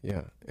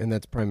 Yeah. And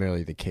that's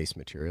primarily the case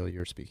material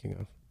you're speaking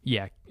of.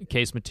 Yeah,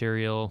 case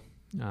material.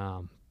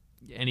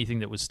 Anything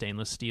that was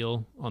stainless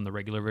steel on the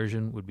regular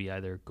version would be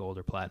either gold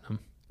or platinum.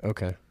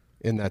 Okay.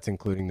 And that's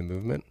including the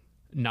movement?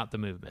 Not the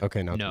movement.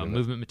 Okay, not the No,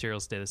 movement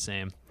materials stay the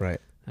same.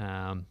 Right.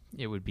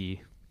 It would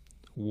be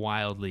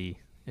wildly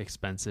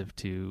expensive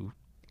to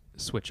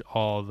switch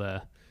all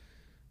the...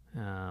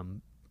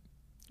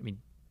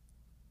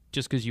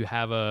 just because you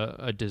have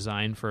a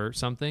design for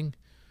something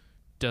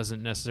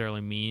doesn't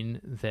necessarily mean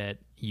that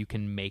you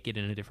can make it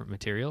in a different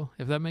material,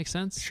 if that makes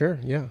sense. Sure,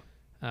 yeah.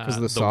 Because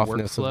of the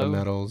softness of the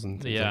metals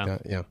and things like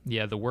that. Yeah.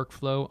 Yeah, the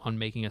workflow on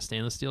making a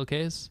stainless steel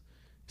case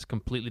is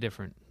completely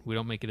different. We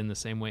don't make it in the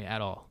same way at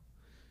all.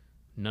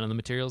 None of the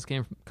materials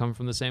come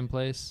from the same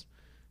place.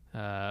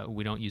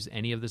 We don't use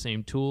any of the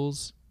same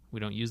tools. We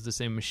don't use the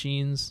same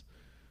machines.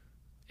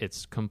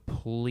 It's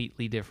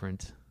completely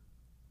different.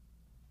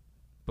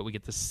 But we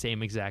get the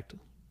same exact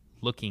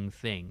looking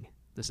thing,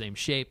 the same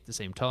shape, the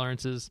same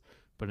tolerances,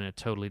 but in a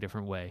totally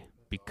different way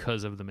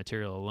because of the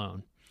material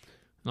alone.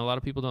 And a lot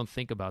of people don't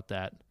think about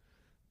that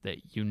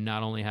you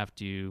not only have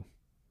to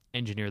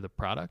engineer the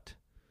product,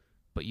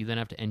 but you then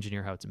have to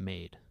engineer how it's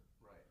made.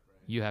 Right.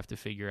 You have to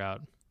figure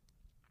out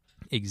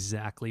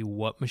exactly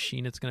what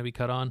machine it's going to be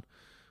cut on,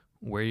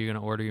 where you're going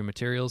to order your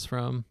materials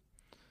from,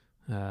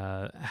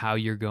 how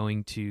you're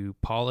going to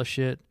polish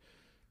it,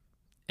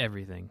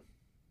 everything.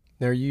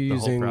 Now, are you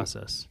using whole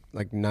process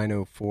like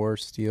 904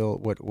 steel?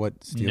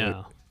 What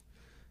steel?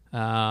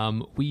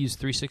 No. We use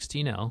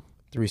 316L.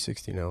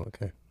 316L,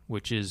 okay.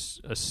 Which is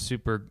it's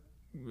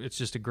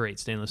just a great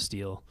stainless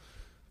steel.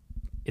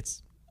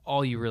 It's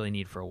all you really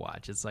need for a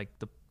watch. It's like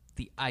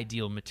the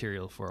ideal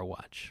material for a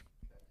watch.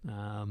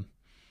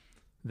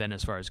 Then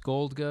as far as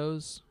gold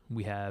goes,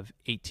 we have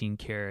 18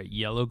 karat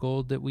yellow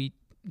gold that we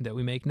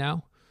make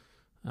now.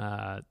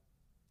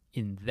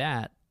 In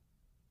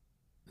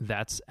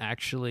that's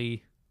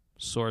actually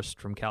sourced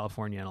from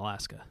California and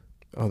Alaska.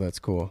 Oh, that's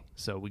cool.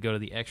 So we go to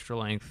the extra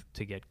length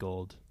to get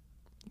gold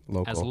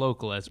as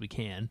local as we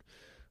can,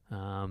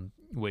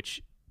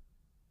 which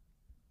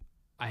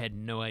I had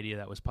no idea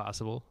that was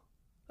possible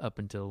up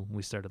until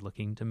we started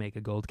looking to make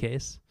a gold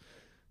case.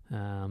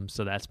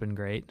 So that's been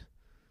great.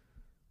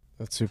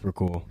 That's super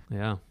cool.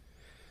 Yeah.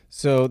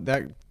 So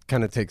that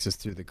kind of takes us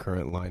through the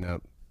current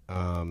lineup.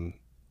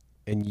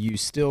 And you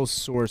still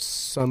source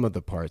some of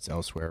the parts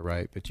elsewhere,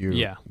 right? But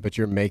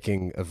you're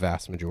making a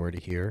vast majority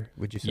here,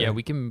 would you say? Yeah,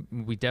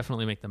 we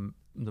definitely make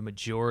the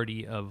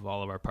majority of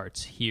all of our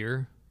parts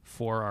here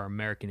for our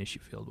American issue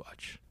field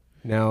watch.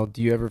 Now,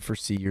 do you ever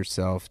foresee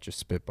yourself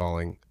just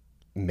spitballing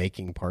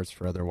making parts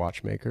for other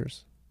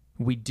watchmakers?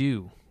 We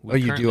do.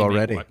 You do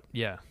already?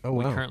 Yeah. Oh,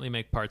 wow. We currently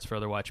make parts for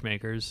other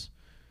watchmakers.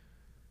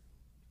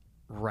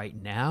 Right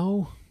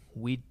now,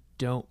 we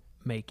don't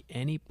make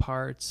any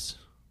parts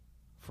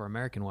for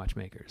American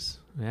watchmakers.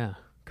 Yeah.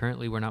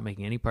 Currently, we're not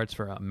making any parts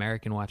for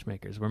American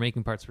watchmakers. We're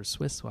making parts for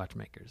Swiss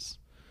watchmakers.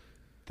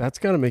 That's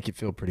got to make you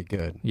feel pretty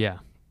good. Yeah.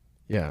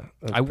 Yeah.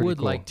 I would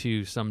like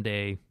to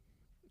someday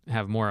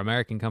have more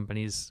American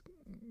companies,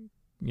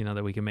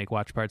 that we can make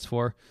watch parts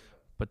for,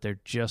 but there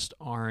just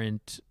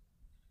aren't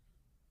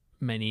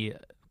many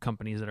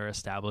companies that are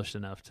established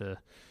enough to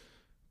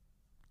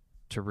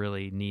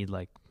really need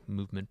like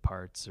movement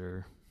parts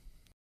or.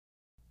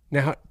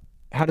 Now,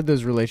 how did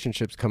those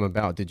relationships come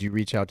about? Did you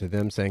reach out to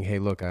them saying, hey,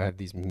 look, I have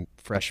these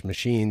fresh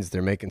machines.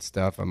 They're making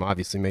stuff. I'm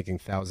obviously making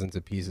thousands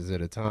of pieces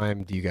at a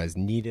time. Do you guys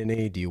need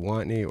any? Do you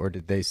want any? Or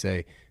did they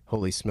say,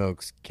 holy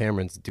smokes,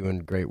 Cameron's doing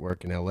great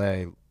work in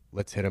LA.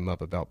 Let's hit him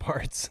up about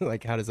parts.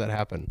 Like, how does that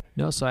happen?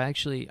 No, so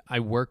I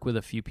work with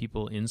a few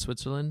people in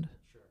Switzerland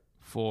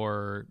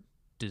for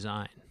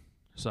design.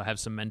 So I have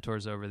some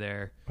mentors over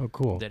there. Oh,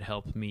 cool. That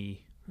help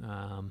me.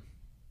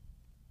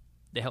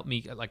 They help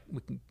me, like,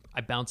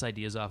 I bounce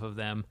ideas off of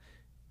them,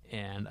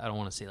 and I don't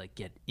want to say, like,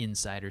 get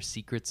insider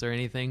secrets or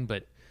anything,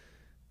 but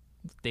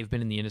they've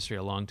been in the industry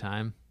a long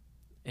time,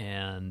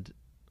 and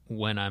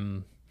when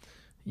I'm,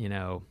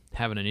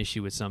 having an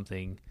issue with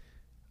something,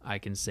 I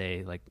can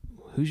say, like,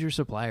 who's your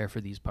supplier for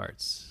these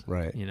parts?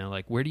 Right.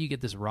 Like, where do you get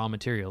this raw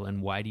material,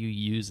 and why do you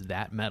use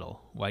that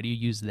metal? Why do you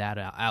use that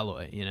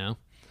alloy,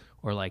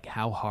 Or, like,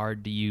 how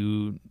hard do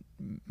you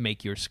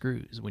make your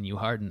screws when you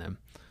harden them?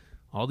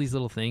 All these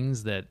little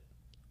things that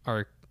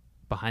are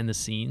behind the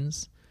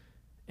scenes,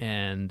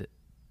 and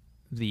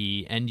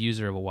the end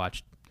user of a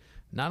watch,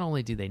 not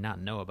only do they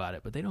not know about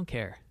it, but they don't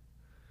care.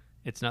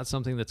 It's not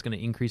something that's going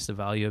to increase the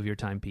value of your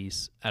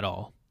timepiece at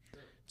all.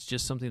 It's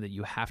just something that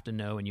you have to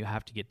know and you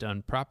have to get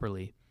done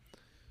properly.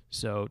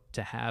 So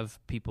to have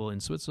people in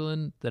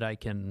Switzerland that I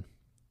can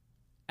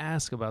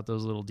ask about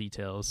those little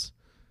details,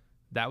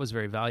 that was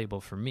very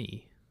valuable for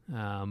me.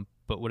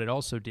 But what it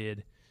also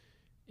did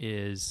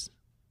is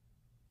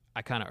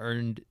I kind of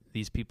earned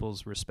these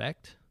people's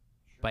respect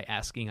by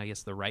asking, I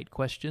guess, the right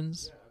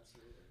questions.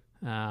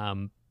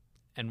 And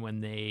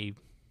when they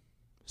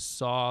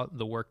saw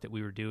the work that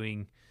we were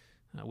doing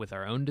with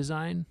our own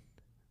design,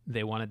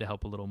 they wanted to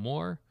help a little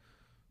more.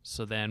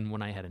 So then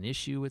when I had an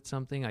issue with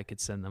something, I could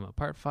send them a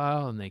part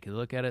file and they could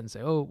look at it and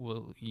say, oh,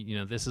 well,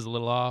 this is a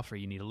little off, or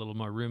you need a little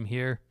more room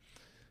here.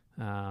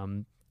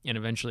 And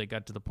eventually it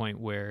got to the point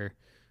where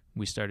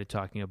we started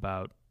talking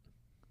about,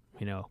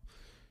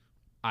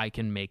 I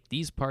can make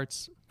these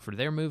parts for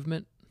their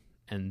movement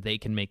and they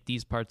can make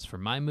these parts for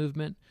my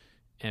movement,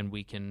 and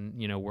we can,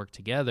 work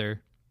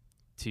together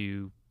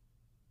to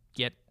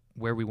get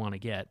where we want to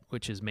get,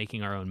 which is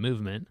making our own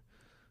movement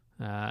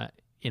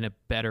in a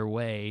better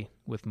way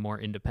with more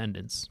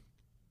independence.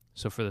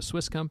 So for the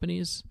Swiss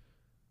companies,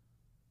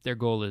 their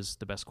goal is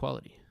the best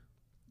quality.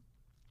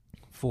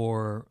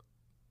 For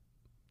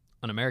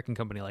an American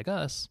company like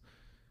us,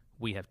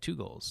 we have two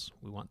goals.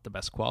 We want the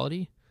best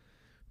quality,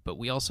 but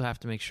we also have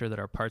to make sure that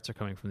our parts are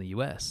coming from the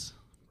U.S.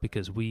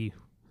 because we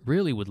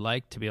really would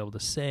like to be able to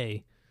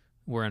say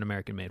we're an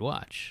American-made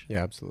watch.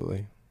 Yeah,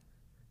 absolutely.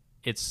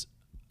 It's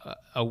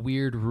a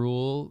weird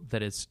rule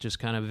that it's just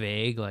kind of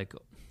vague, like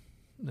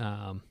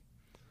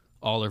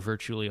all or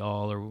virtually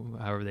all, or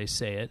however they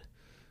say it.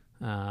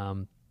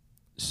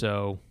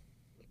 So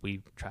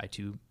we try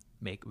to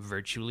make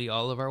virtually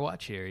all of our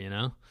watch here,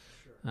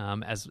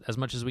 as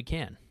much as we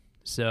can.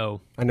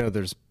 So I know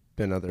there's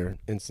been other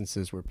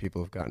instances where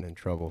people have gotten in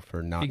trouble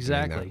for not doing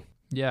that.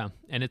 Yeah,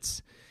 and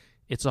it's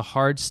a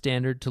hard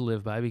standard to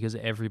live by because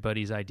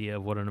everybody's idea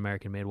of what an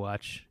American-made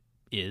watch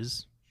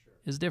is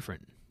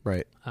different.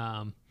 Right.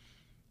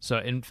 So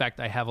in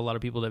fact, I have a lot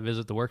of people that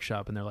visit the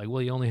workshop and they're like,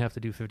 well, you only have to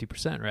do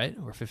 50%, right?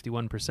 Or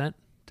 51%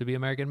 to be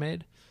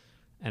American-made.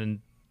 And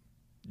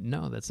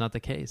no, that's not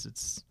the case.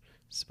 It's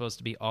supposed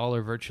to be all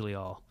or virtually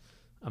all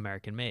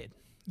American-made.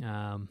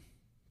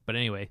 But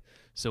anyway,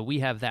 so we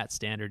have that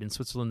standard. In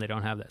Switzerland, they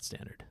don't have that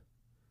standard.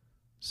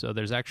 So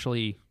there's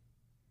actually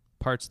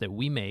parts that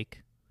we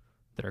make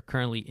that are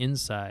currently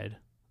inside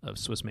of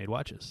Swiss-made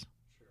watches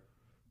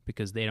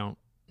because they don't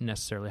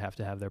necessarily have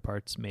to have their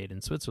parts made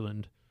in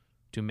Switzerland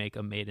to make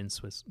a made in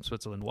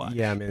Switzerland watch.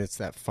 Yeah, I mean, it's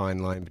that fine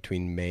line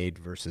between made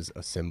versus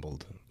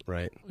assembled,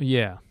 right?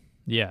 Yeah.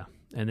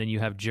 And then you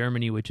have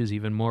Germany, which is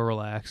even more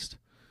relaxed.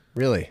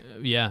 Really?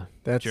 Yeah.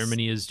 That's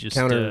Germany is just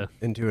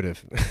counterintuitive.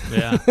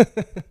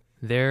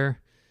 Yeah.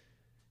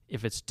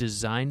 If it's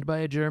designed by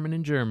a German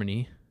in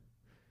Germany,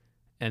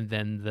 and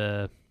then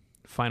the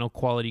final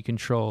quality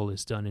control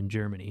is done in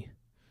Germany,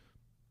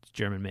 it's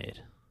German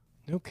made.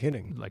 No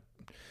kidding.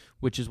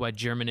 Which is why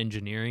German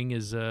engineering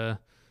is a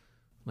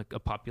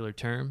popular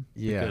term.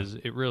 Yeah. Because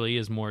it really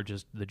is more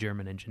just the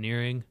German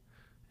engineering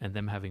and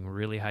them having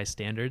really high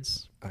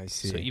standards. I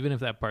see. So even if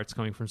that part's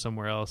coming from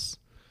somewhere else,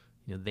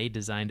 they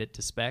designed it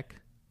to spec,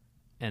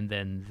 and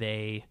then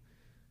they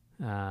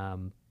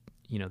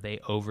they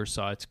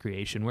oversaw its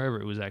creation wherever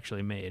it was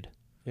actually made.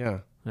 Yeah.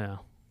 Yeah.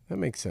 That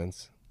makes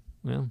sense.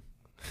 Well.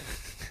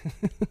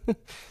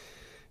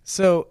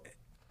 So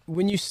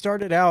when you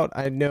started out,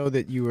 I know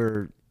that you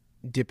were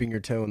dipping your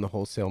toe in the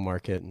wholesale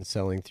market and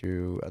selling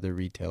through other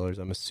retailers.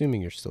 I'm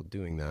assuming you're still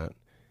doing that.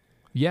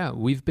 Yeah,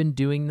 we've been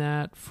doing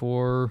that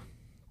for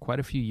quite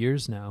a few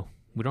years now.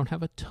 We don't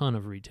have a ton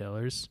of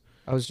retailers.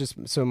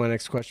 So my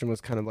next question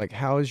was kind of like,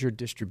 how has your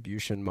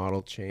distribution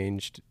model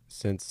changed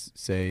since,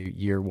 say,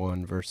 year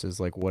one versus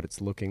like what it's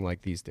looking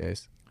like these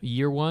days?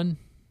 Year one,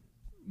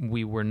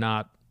 we were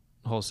not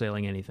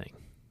wholesaling anything.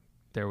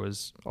 There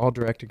was all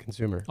direct to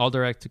consumer. All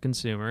direct to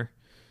consumer.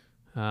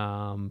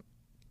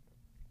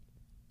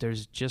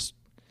 There's just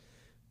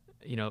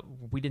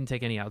we didn't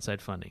take any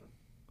outside funding.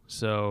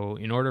 So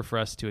in order for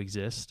us to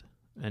exist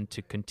and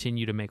to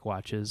continue to make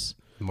watches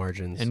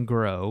Margins. and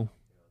grow,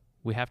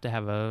 we have to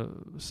have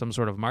some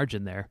sort of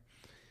margin there.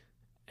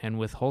 And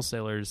with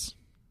wholesalers,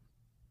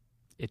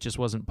 it just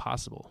wasn't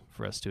possible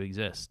for us to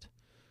exist.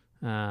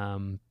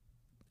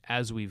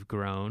 As we've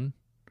grown,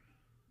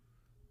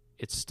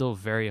 it's still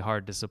very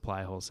hard to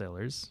supply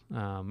wholesalers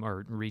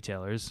or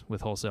retailers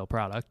with wholesale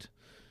product,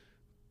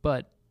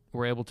 but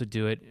we're able to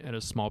do it at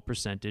a small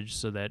percentage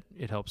so that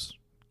it helps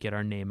get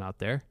our name out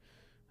there,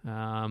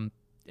 and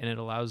it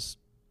allows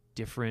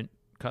different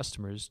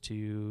customers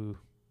to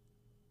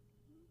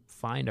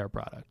find our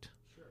product.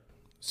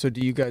 So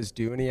do you guys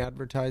do any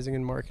advertising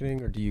and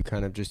marketing, or do you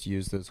kind of just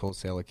use those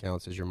wholesale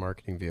accounts as your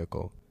marketing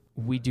vehicle?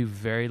 We do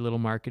very little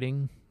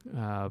marketing,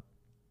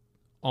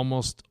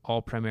 almost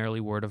all primarily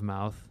word of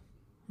mouth.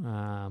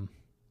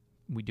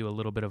 We do a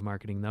little bit of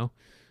marketing, though.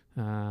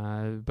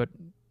 But,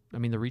 I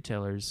mean, the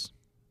retailers,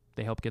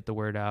 they help get the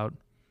word out,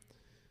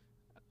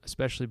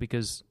 especially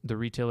because the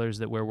retailers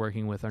that we're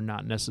working with are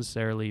not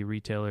necessarily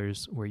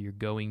retailers where you're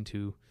going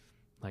to,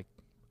 like,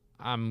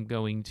 I'm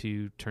going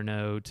to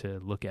Tourneau to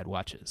look at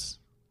watches.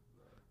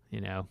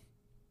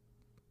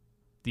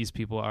 These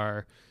people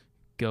are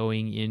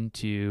going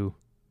into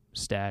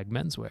Stag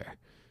menswear,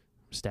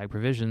 Stag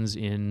Provisions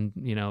in,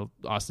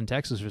 Austin,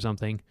 Texas or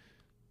something,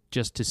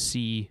 just to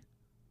see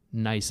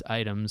nice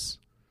items,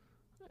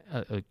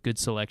 a good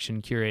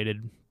selection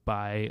curated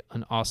by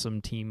an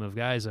awesome team of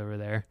guys over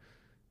there,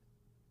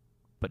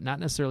 but not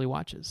necessarily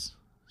watches.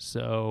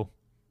 So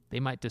they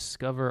might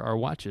discover our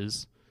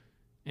watches,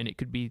 and it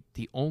could be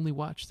the only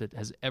watch that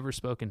has ever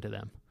spoken to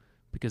them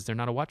because they're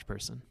not a watch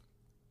person.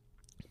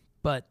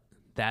 But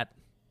that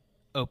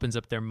opens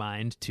up their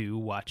mind to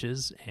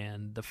watches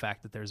and the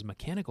fact that there's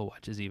mechanical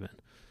watches even,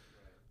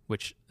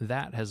 which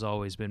that has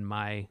always been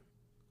my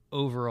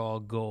overall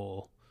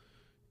goal,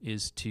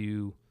 is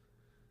to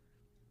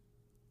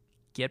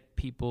get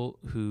people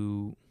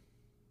who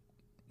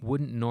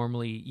wouldn't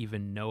normally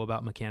even know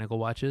about mechanical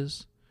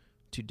watches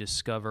to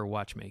discover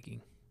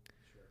watchmaking.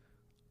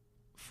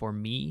 For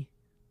me,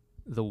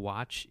 the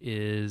watch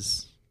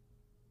is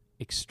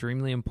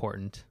extremely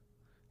important,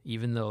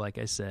 even though, like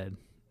I said,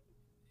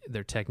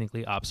 they're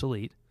technically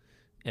obsolete.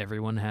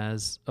 Everyone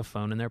has a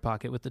phone in their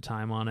pocket with the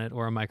time on it,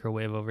 or a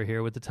microwave over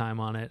here with the time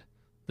on it.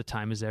 The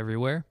time is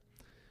everywhere.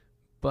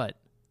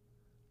 But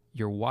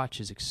your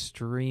watch is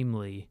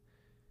extremely,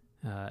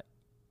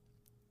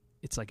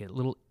 it's like a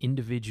little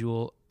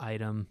individual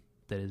item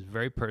that is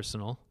very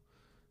personal,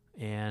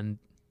 and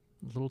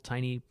a little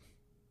tiny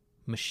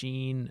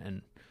machine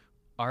and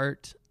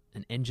art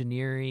and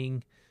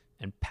engineering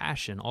and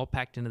passion all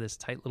packed into this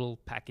tight little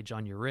package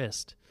on your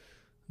wrist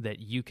that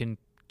you can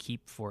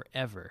keep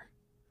forever.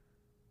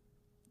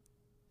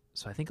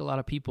 So I think a lot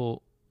of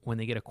people, when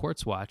they get a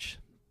quartz watch,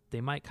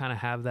 they might kind of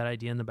have that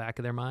idea in the back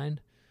of their mind,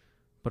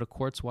 but a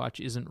quartz watch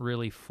isn't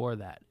really for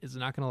that. It's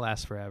not going to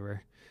last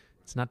forever.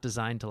 It's not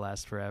designed to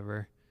last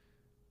forever.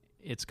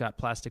 It's got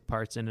plastic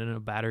parts in it and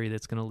a battery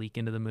that's going to leak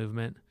into the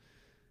movement.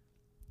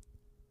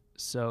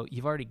 So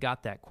you've already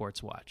got that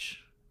quartz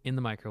watch in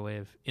the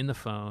microwave, in the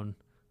phone,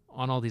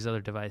 on all these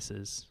other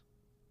devices.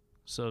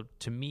 So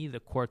to me, the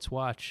quartz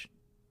watch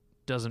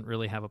doesn't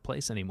really have a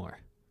place anymore.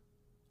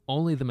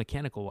 Only the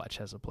mechanical watch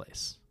has a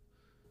place.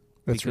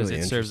 That's because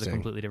really it serves a interesting.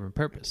 completely different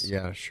purpose.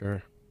 Yeah,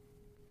 sure.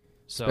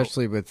 So,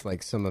 especially with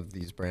like some of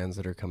these brands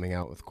that are coming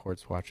out with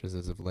quartz watches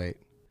as of late.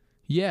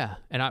 Yeah,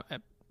 and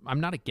I'm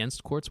not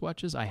against quartz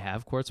watches. I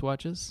have quartz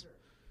watches.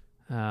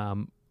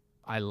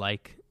 I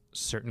like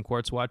certain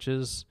quartz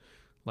watches,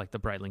 like the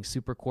Breitling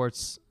Super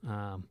Quartz.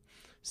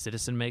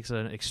 Citizen makes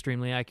an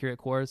extremely accurate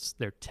quartz.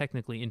 They're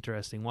technically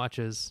interesting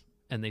watches,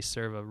 and they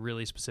serve a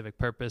really specific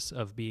purpose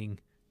of being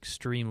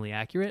extremely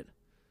accurate.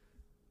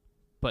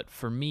 But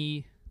for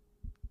me,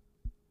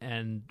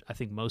 and I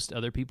think most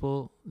other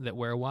people that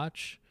wear a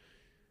watch,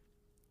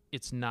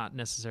 it's not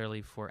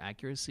necessarily for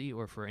accuracy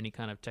or for any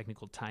kind of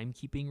technical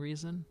timekeeping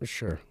reason.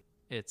 Sure.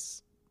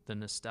 It's the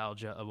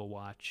nostalgia of a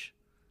watch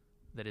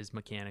that is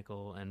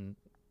mechanical and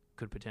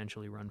could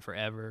potentially run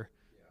forever,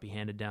 be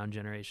handed down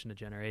generation to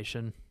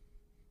generation.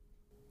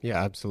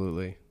 Yeah,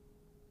 absolutely.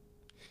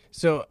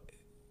 So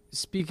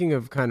speaking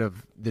of kind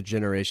of the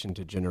generation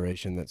to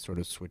generation that sort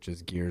of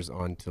switches gears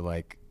onto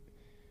like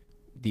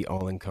the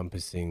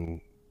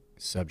all-encompassing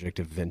subject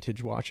of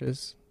vintage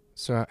watches.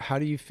 So how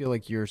do you feel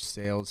like your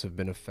sales have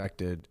been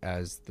affected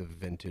as the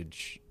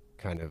vintage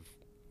kind of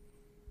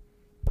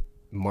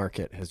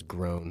market has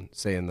grown,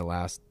 say in the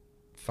last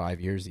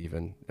 5 years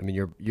even? I mean,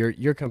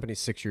 your company's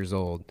 6 years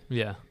old.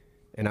 Yeah.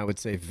 And I would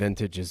say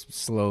vintage has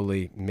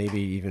slowly,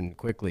 maybe even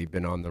quickly,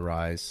 been on the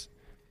rise.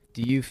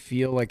 Do you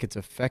feel like it's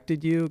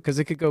affected you? Because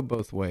it could go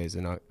both ways,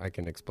 and I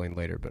can explain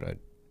later, but I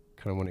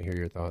kind of want to hear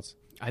your thoughts.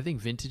 I think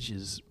vintage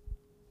is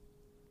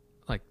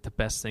like the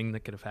best thing that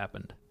could have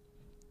happened.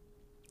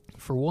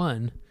 For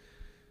one,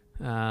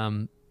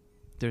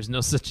 there's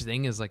no such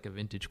thing as like a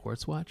vintage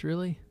quartz watch,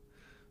 really.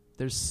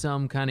 There's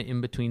some kind of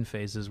in-between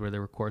phases where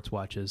there were quartz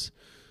watches,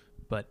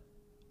 but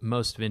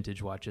most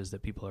vintage watches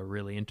that people are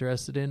really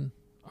interested in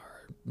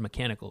are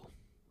mechanical.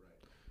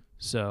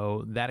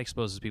 So that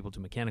exposes people to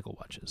mechanical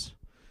watches.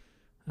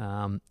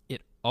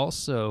 It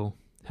also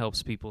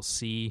helps people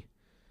see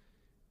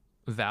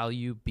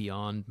value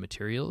beyond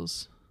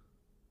materials.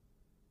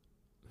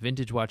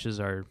 Vintage watches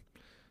are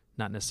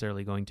not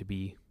necessarily going to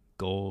be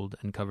gold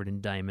and covered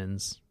in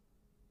diamonds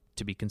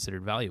to be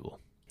considered valuable.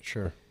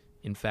 Sure.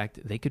 In fact,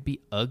 they could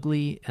be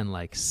ugly and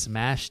like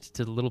smashed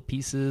to little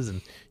pieces,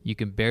 and you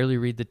can barely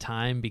read the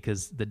time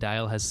because the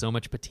dial has so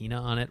much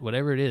patina on it.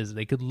 Whatever it is,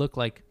 they could look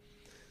like,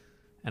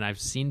 and I've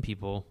seen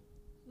people,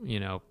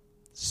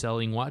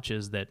 selling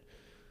watches that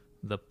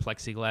the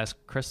plexiglass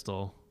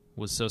crystal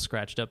was so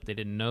scratched up they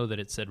didn't know that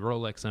it said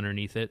Rolex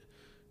underneath it,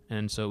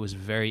 and so it was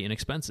very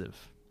inexpensive.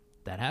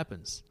 That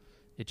happens.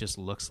 It just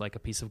looks like a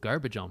piece of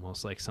garbage,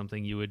 almost like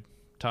something you would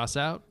toss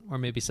out or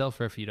maybe sell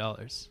for a few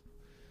dollars.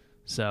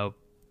 So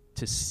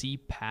to see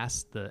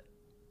past the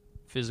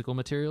physical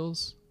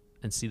materials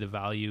and see the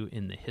value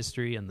in the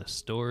history and the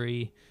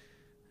story,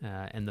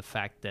 and the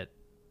fact that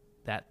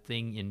that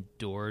thing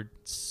endured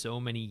so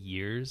many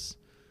years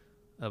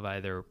of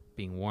either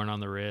being worn on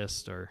the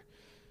wrist or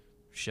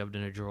shoved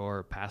in a drawer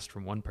or passed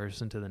from one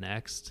person to the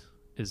next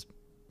is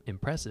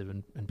impressive,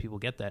 and people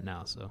get that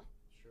now. So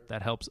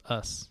that helps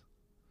us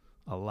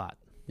a lot.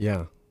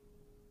 Yeah.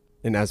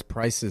 And as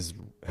prices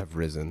have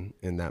risen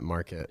in that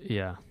market,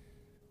 Yeah.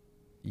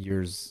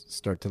 yours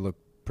start to look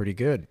pretty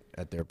good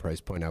at their price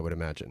point, I would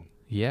imagine.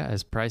 Yeah,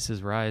 as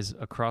prices rise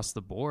across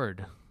the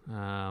board,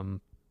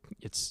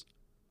 it's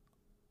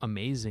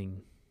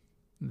amazing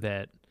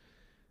that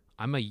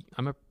I'm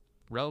a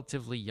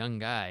relatively young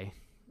guy.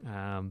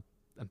 I'm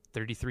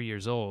 33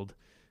 years old,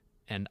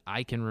 and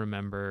I can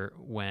remember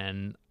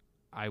when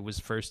I was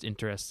first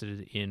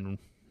interested in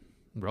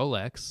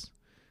Rolex,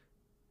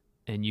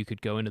 and you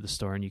could go into the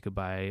store and you could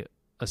buy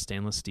a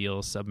stainless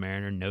steel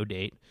Submariner, no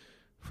date,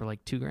 for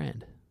like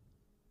 $2,000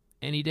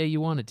 any day you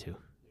wanted to.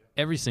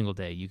 Every single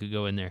day you could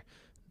go in there.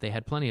 They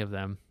had plenty of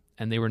them,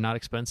 and they were not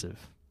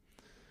expensive,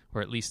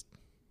 or at least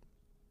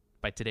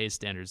by today's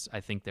standards,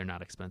 I think they're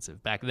not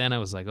expensive. Back then I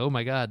was like, oh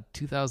my God,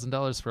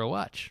 $2,000 for a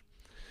watch.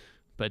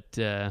 But,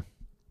 that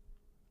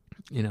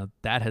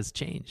has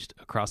changed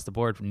across the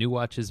board, from new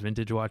watches,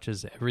 vintage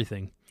watches,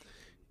 everything.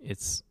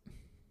 It's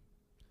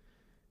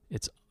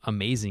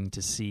amazing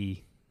to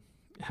see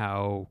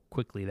how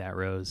quickly that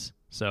rose.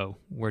 So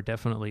we're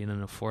definitely in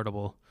an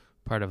affordable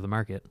part of the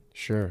market.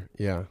 Sure,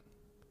 yeah.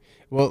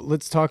 Well,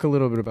 let's talk a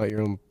little bit about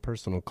your own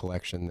personal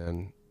collection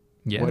then.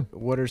 Yeah.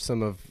 What are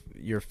some of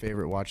your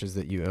favorite watches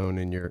that you own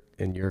in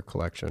your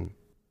collection?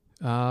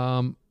 So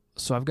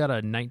I've got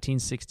a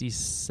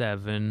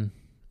 1967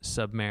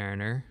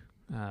 Submariner,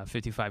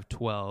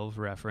 5512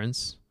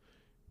 reference,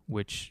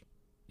 which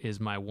is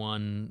my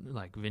one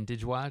like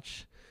vintage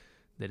watch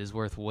that is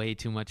worth way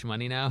too much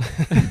money now.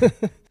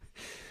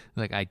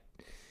 Like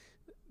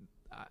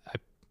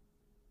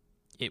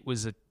it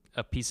was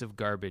a piece of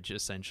garbage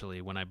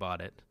essentially when I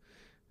bought it,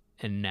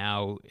 and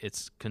now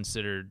it's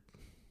considered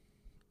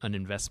an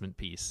investment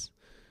piece,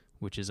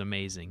 which is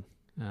amazing.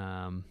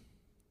 And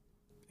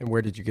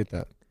where did you get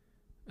that?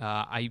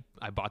 I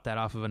bought that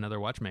off of another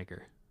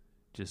watchmaker,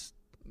 just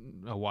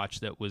a watch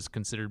that was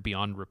considered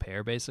beyond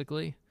repair,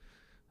 basically.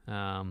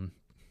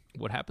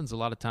 What happens a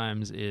lot of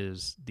times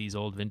is these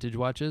old vintage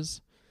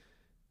watches,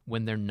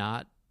 when they're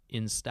not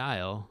in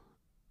style,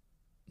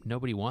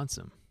 nobody wants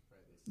them.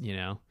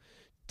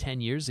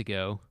 10 years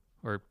ago,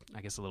 or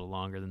I guess a little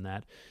longer than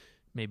that,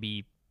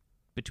 maybe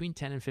between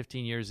 10 and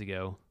 15 years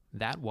ago,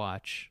 that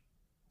watch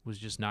was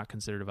just not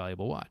considered a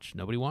valuable watch.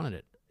 Nobody wanted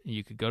it.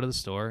 You could go to the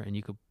store and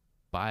you could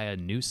buy a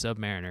new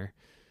Submariner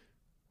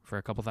for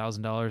a couple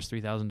 $1,000,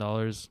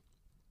 $3,000.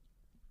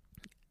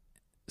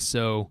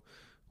 So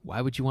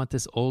why would you want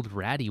this old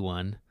ratty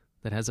one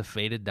that has a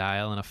faded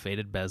dial and a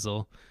faded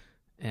bezel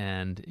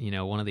and,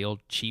 one of the old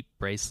cheap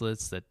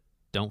bracelets that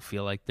don't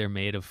feel like they're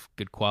made of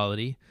good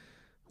quality?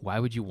 Why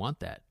would you want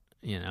that,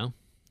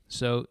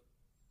 So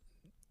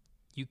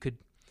you could,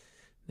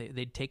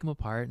 they'd take them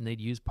apart and they'd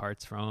use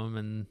parts from them,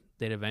 and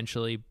they'd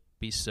eventually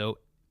be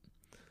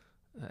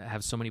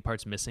have so many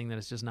parts missing that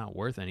it's just not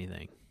worth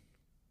anything,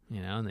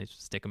 and they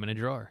just stick them in a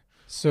drawer.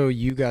 So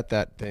you got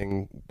that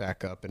thing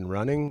back up and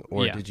running,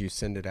 or Yeah. did you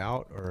send it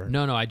out? Or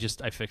No, I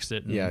fixed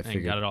it and, Yeah, I and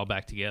figured. got it all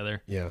back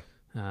together. Yeah.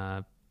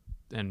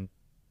 And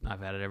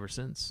I've had it ever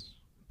since.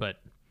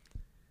 But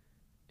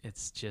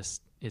it's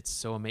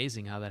so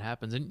amazing how that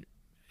happens. And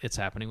it's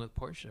happening with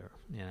Porsche,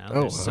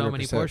 There's so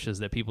many 100%. Porsches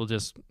that people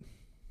just,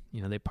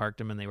 they parked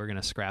them and they were going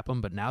to scrap them,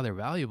 but now they're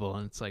valuable.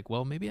 And it's like,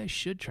 well, maybe I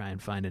should try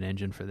and find an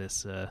engine for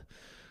this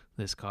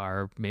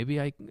car.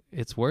 Maybe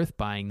it's worth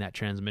buying that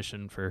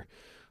transmission for,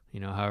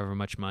 however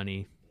much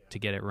money to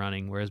get it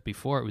running. Whereas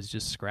before it was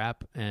just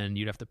scrap and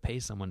you'd have to pay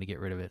someone to get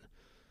rid of it.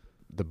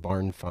 The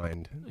barn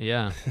find.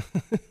 Yeah.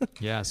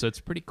 Yeah. So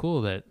it's pretty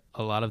cool that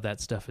a lot of that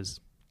stuff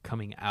is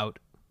coming out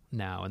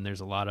now. And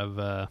there's a lot of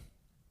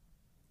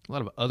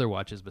other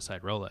watches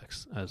beside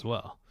Rolex as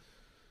well.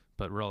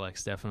 But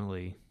Rolex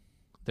definitely,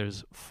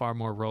 there's far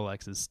more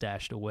Rolexes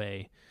stashed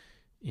away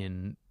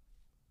in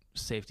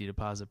safety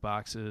deposit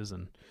boxes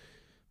and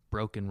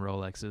broken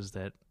Rolexes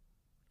that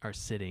are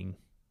sitting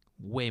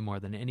way more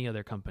than any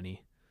other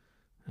company,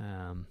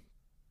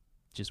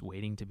 just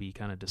waiting to be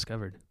kind of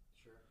discovered.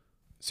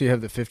 So you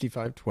have the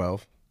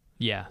 5512.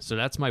 Yeah, so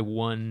that's my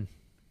one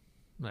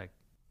like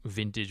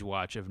vintage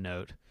watch of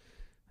note.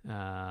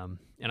 And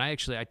I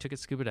took it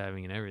scuba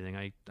diving and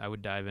everything. I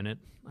would dive in it.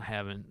 I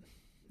haven't,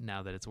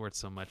 now that it's worth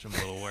so much. I'm a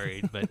little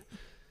worried, but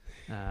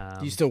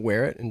Do you still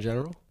wear it in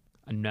general?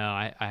 no,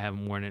 I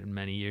haven't worn it in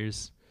many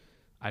years.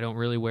 I don't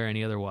really wear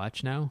any other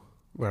watch now.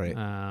 Right.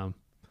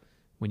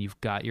 When you've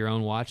got your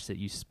own watch that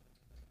you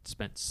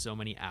spent so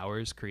many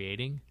hours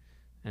creating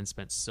and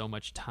spent so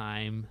much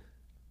time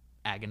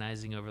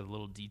agonizing over the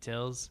little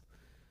details,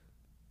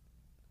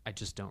 I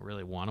just don't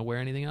really want to wear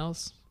anything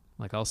else.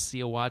 Like, I'll see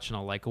a watch and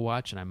I'll like a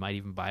watch and I might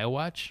even buy a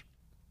watch,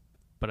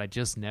 but I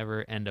just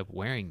never end up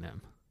wearing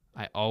them.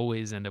 I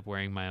always end up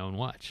wearing my own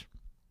watch.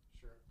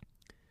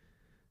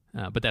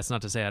 Sure. But that's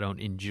not to say I don't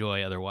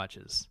enjoy other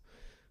watches.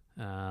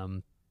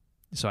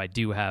 So I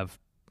do have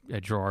a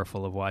drawer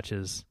full of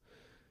watches,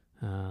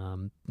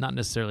 not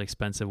necessarily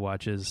expensive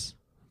watches,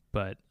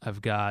 but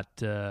I've got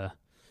one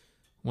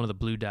of the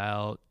Blue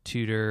Dial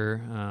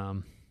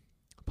Tudor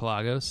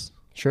Pelagos.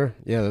 Sure.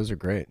 Yeah, those are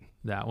great.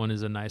 That one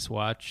is a nice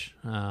watch.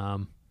 I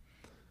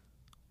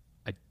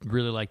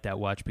really like that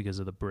watch because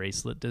of the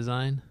bracelet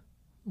design.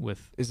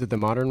 Is it the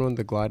modern one,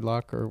 the Glide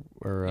Lock, or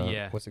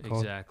yeah, what's it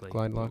called? Exactly.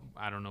 Glide Lock?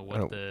 I don't know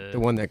what the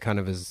one that kind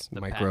of is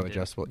micro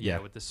adjustable. Yeah,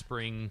 with the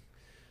spring.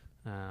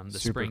 The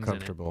super springs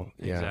comfortable.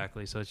 In it. Yeah.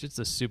 Exactly. So it's just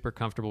a super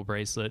comfortable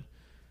bracelet,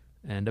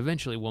 and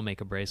eventually we'll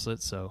make a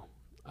bracelet. So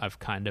I've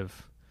kind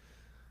of,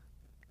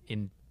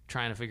 in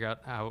trying to figure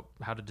out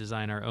how to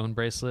design our own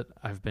bracelet,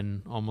 I've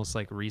been almost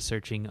like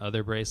researching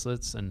other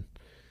bracelets and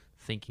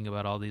thinking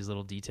about all these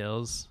little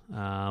details.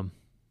 I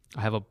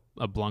have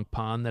a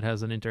Blancpain that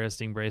has an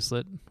interesting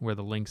bracelet where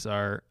the links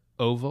are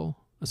oval,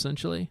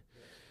 essentially.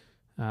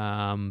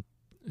 So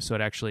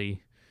it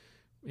actually,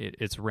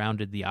 it's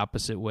rounded the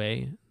opposite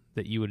way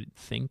that you would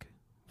think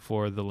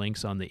for the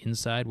links on the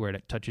inside where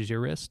it touches your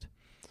wrist.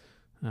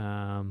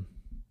 And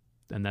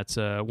that's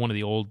one of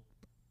the old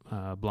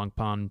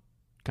Blancpain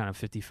kind of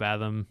 50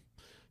 fathom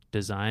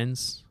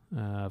designs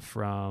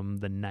from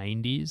the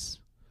 90s.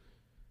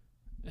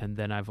 And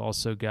then I've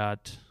also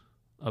got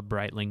a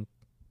Breitling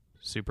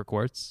Super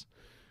Quartz,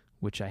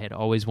 which I had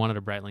always wanted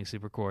a Breitling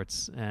Super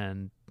Quartz,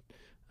 and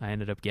I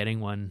ended up getting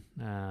one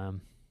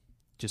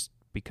just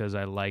because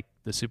I like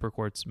the Super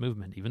Quartz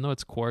movement, even though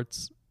it's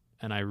quartz,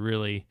 and I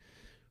really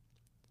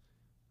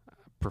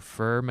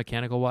prefer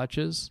mechanical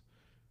watches,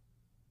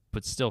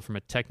 but still from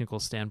a technical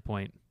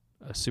standpoint,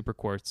 a Super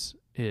Quartz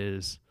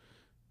is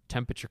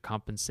temperature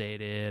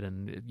compensated,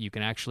 and you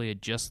can actually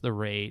adjust the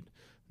rate.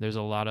 There's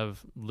a lot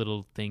of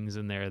little things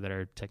in there that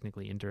are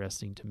technically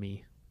interesting to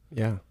me.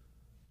 Yeah,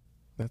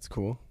 that's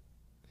cool.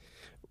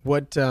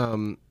 What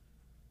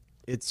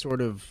it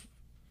sort of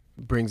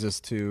brings us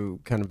to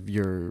kind of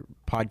your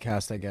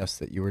podcast, I guess,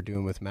 that you were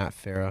doing with Matt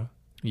Farah.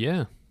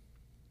 Yeah.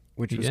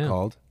 Which was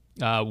called?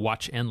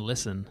 Watch and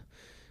Listen,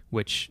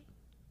 which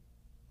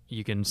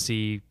you can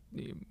see.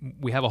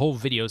 We have a whole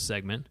video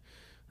segment,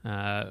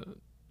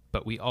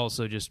 but we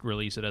also just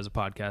release it as a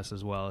podcast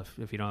as well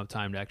if you don't have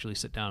time to actually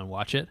sit down and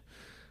watch it.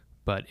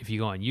 But if you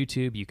go on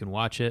YouTube, you can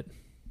watch it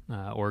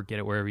or get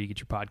it wherever you get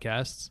your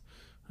podcasts.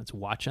 That's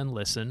Watch and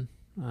Listen.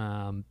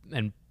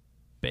 And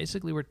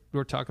basically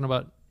we're talking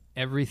about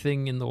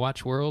everything in the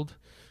watch world,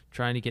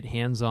 trying to get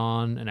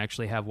hands-on and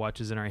actually have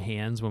watches in our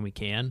hands when we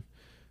can.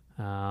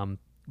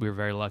 We were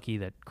very lucky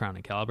that Crown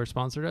and Caliber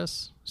sponsored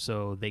us,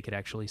 so they could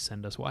actually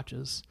send us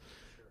watches.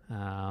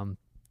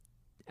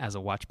 As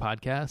a watch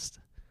podcast,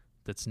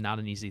 that's not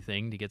an easy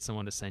thing to get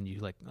someone to send you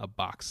like a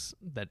box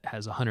that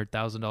has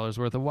 $100,000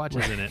 worth of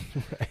watches in it.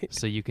 Right.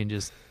 So you can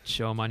just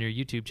show them on your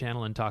YouTube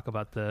channel and talk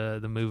about the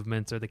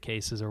movements or the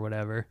cases or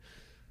whatever.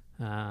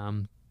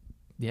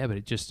 Yeah, but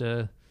it's just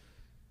a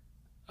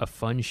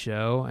fun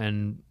show,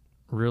 and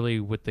really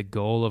with the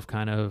goal of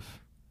kind of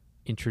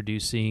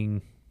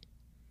introducing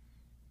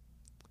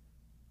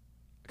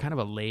kind of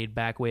a laid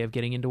back way of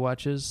getting into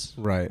watches.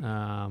 Right.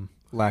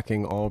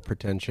 Lacking all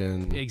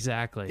pretension.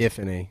 Exactly. If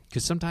any.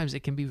 Because sometimes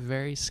it can be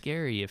very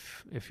scary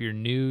if you're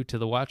new to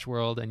the watch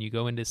world and you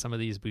go into some of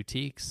these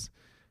boutiques,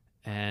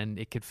 and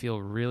it could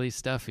feel really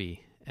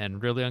stuffy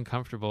and really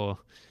uncomfortable.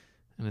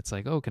 And it's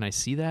like, oh, can I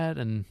see that?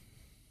 And,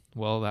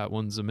 well, that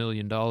one's $1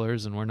 million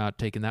and we're not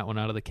taking that one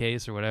out of the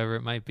case or whatever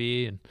it might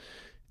be. And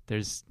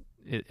it's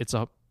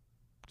a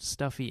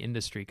stuffy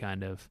industry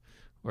kind of,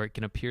 or it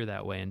can appear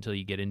that way until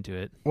you get into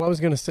it. Well, I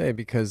was going to say,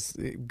 because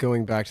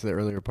going back to the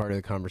earlier part of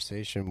the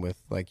conversation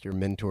with like your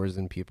mentors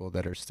and people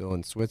that are still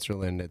in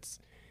Switzerland, it's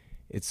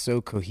so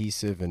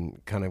cohesive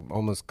and kind of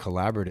almost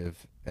collaborative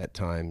at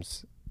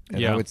times.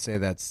 And I would say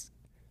that's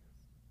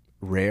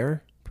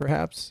rare,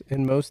 perhaps,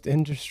 in most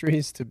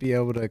industries, to be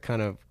able to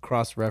kind of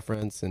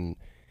cross-reference and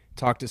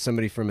talk to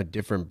somebody from a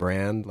different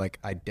brand. Like,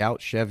 I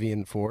doubt Chevy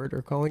and Ford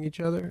are calling each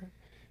other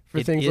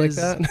for things like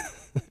that.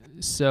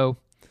 So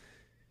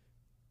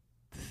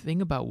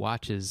thing about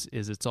watches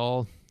is it's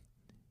all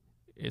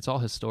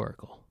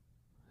historical.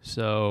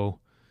 So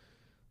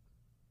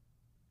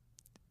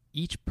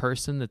each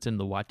person that's in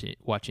the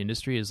watch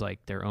industry is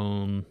like their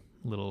own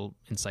little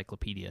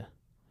encyclopedia.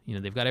 You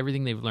know, they've got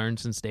everything they've learned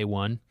since day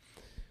one,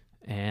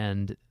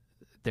 and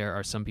there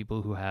are some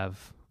people who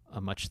have a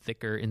much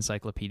thicker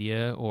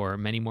encyclopedia or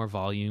many more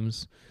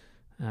volumes.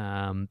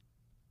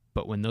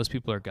 But when those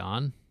people are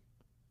gone,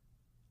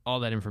 all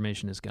that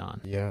information is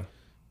gone. Yeah.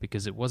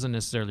 Because it wasn't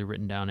necessarily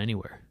written down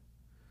anywhere.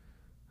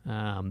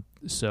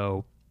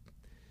 So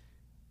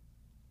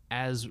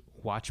as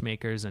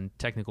watchmakers and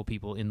technical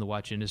people in the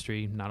watch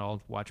industry, not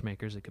all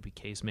watchmakers, it could be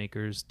case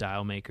makers,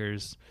 dial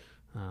makers,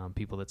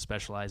 people that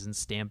specialize in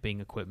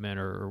stamping equipment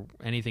or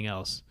anything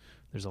else.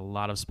 There's a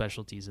lot of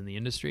specialties in the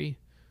industry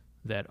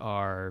that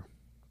are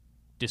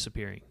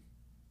disappearing.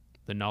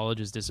 The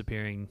knowledge is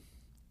disappearing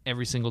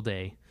every single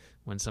day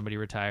when somebody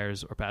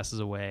retires or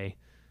passes away.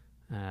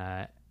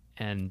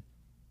 And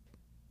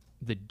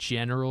the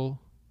general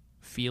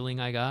feeling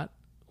I got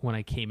when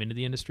I came into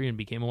the industry and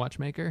became a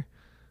watchmaker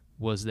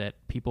was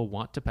that people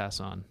want to pass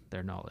on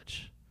their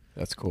knowledge.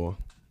 That's cool.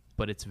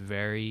 But it's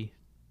very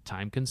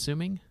time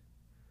consuming.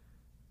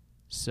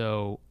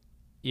 So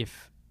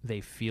if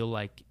they feel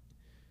like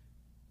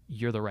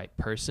you're the right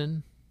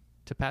person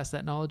to pass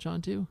that knowledge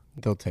on to,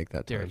 they'll take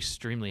that time. They're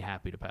extremely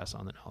happy to pass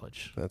on the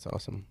knowledge. That's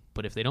awesome.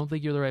 But if they don't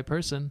think you're the right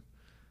person,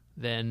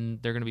 then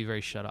they're going to be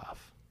very shut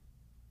off.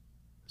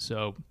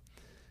 So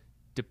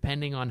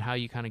depending on how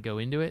you kind of go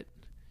into it,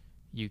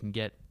 you can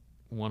get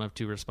one of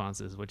two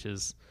responses, which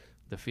is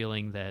the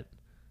feeling that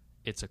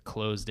it's a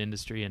closed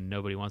industry and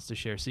nobody wants to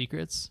share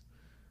secrets.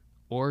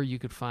 Or you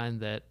could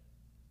find that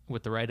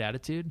with the right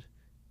attitude,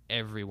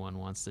 everyone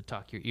wants to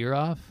talk your ear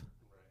off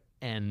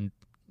and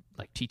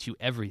like teach you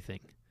everything,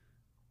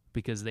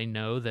 because they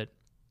know that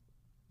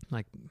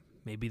like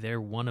maybe they're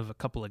one of a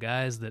couple of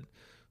guys that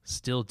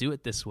still do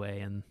it this way,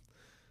 and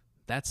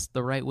that's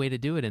the right way to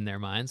do it in their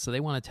minds. So they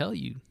want to tell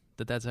you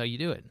that that's how you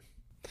do it.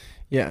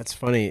 Yeah, it's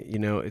funny. You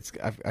know,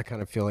 I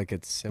kind of feel like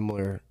it's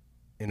similar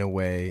in a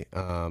way,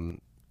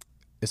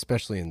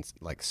 especially in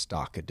like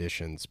stock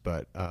editions,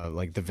 but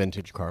like the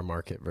vintage car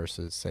market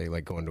versus say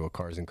like going to a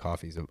Cars and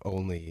Coffees of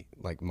only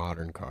like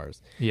modern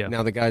cars. Yeah.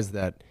 Now the guys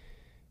that,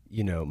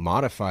 you know,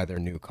 modify their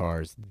new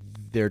cars,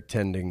 they're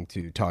tending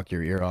to talk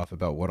your ear off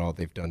about what all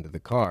they've done to the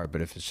car.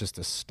 But if it's just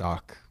a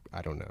stock,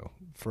 I don't know,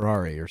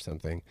 Ferrari or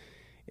something,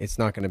 it's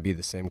not going to be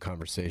the same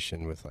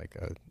conversation with like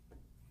a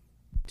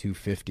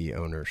 250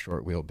 owner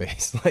short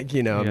wheelbase. Like,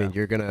 you know, I mean,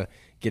 you're going to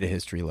get a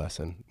history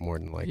lesson more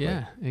than likely.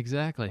 Yeah,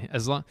 exactly.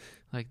 As long,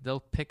 like they'll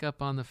pick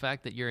up on the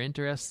fact that you're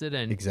interested,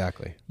 and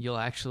exactly, you'll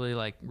actually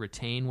like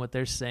retain what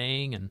they're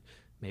saying and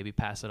maybe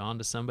pass it on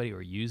to somebody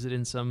or use it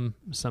in some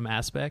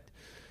aspect.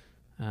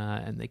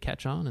 And they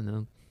catch on,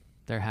 and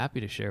they're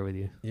happy to share with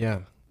you.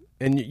 Yeah.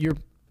 And you're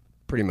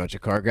pretty much a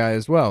car guy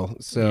as well.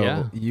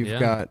 So you've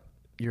got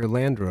your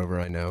Land Rover,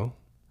 I know.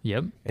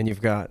 Yep. And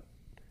you've got...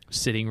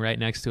 sitting right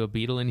next to a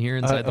Beetle in here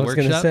inside the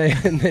workshop. I was going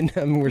to say, and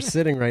then we're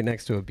sitting right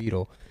next to a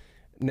Beetle.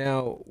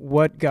 Now,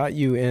 what got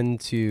you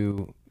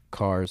into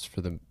cars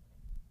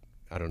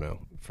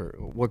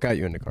what got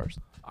you into cars?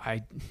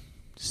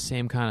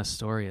 Same kind of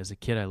story. As a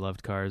kid, I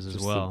loved cars as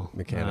well. The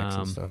mechanics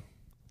and stuff.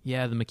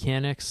 Yeah, the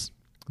mechanics.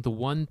 The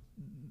one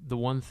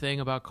thing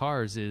about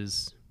cars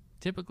is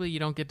typically you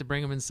don't get to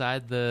bring them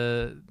inside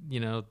the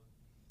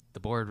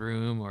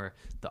boardroom or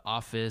the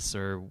office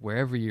or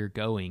wherever you're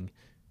going.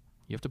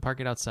 You have to park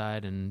it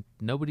outside, and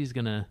nobody's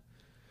gonna,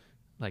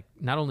 like,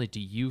 not only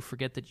do you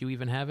forget that you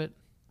even have it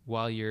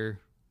while you're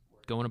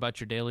going about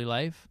your daily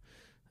life,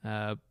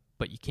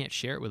 but you can't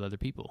share it with other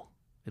people,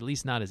 at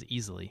least not as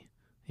easily.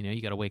 You know,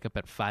 you got to wake up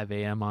at 5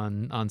 a.m.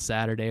 on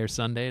Saturday or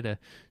Sunday to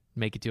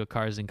make it to a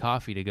Cars and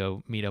Coffee to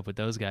go meet up with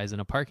those guys in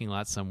a parking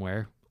lot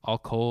somewhere, all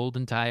cold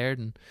and tired,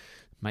 and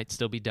might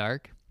still be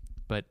dark.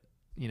 But,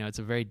 you know, it's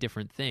a very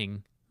different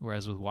thing,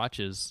 whereas with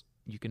watches,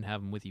 you can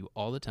have them with you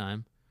all the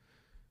time.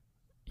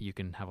 You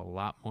can have a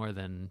lot more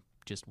than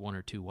just one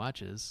or two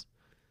watches.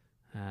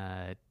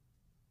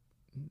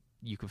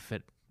 You could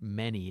fit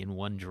many in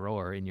one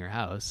drawer in your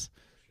house.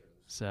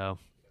 So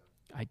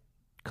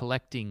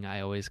collecting, I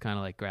always kind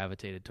of like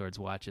gravitated towards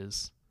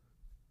watches,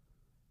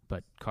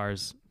 but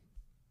cars,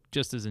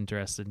 just as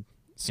interested.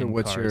 So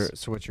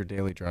what's your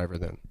daily driver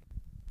then?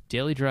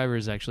 Daily driver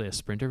is actually a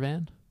Sprinter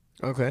van.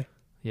 Okay.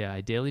 Yeah,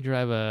 I daily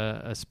drive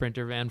a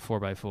Sprinter van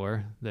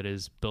 4x4 that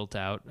is built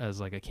out as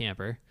like a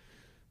camper.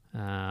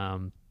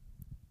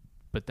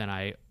 But then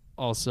I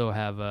also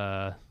have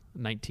a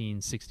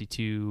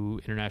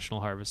 1962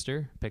 International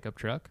Harvester pickup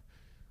truck,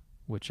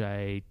 which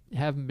I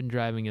haven't been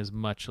driving as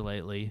much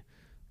lately,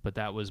 but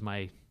that was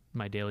my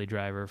daily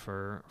driver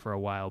for a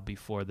while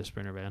before the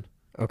Sprinter van.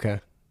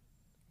 Okay.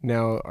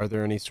 Now, are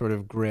there any sort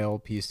of grail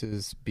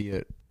pieces,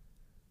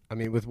 I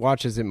mean, with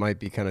watches it might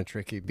be kind of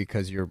tricky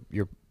because you're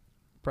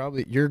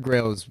probably, your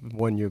grail is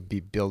one you'll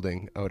be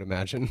building, I would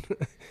imagine.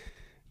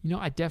 You know,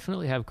 I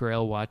definitely have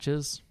grail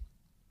watches,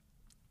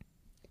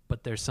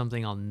 but there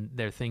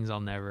are things I'll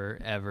never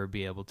ever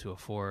be able to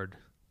afford.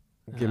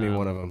 Give me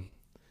one of them.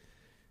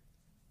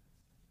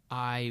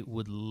 I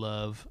would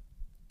love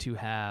to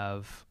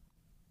have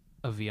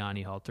a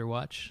Vianney Halter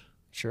watch.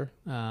 Sure.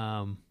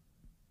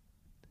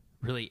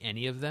 Really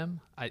any of them.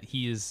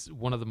 He is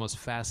one of the most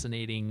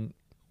fascinating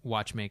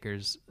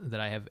watchmakers that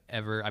I've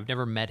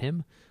never met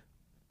him,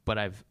 but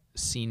I've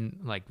seen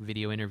like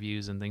video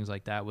interviews and things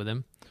like that with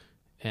him,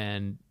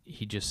 and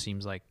he just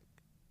seems like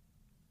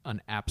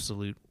an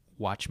absolute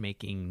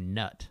watchmaking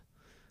nut.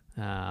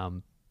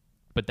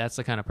 But that's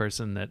the kind of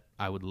person that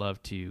I would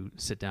love to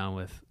sit down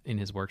with in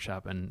his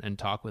workshop and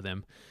talk with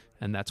him.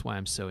 And that's why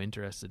I'm so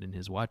interested in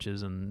his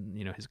watches and,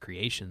 his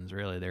creations.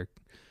 Really, they're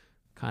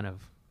kind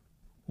of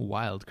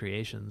wild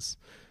creations.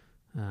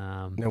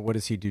 Now, what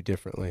does he do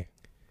differently?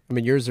 I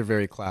mean, yours are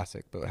very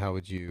classic, but how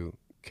would you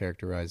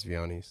characterize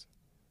Vianney's?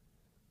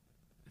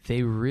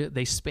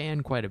 They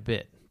span quite a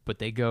bit, but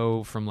they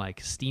go from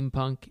like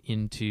steampunk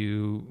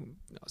into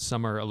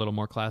some are a little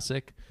more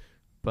classic.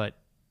 But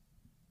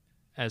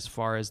as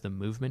far as the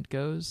movement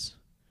goes,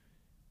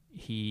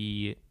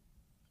 he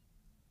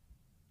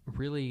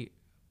really,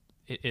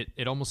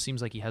 it almost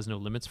seems like he has no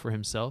limits for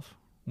himself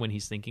when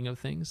he's thinking of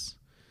things.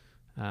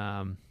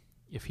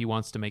 If he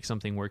wants to make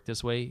something work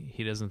this way,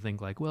 he doesn't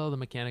think like, well, the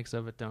mechanics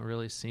of it don't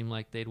really seem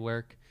like they'd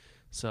work,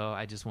 so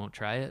I just won't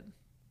try it.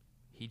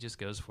 He just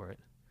goes for it.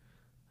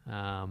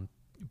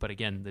 But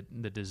again,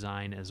 the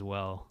design as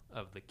well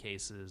of the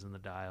cases and the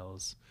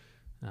dials,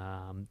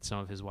 some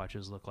of his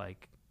watches look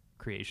like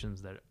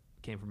creations that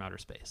came from outer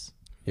space.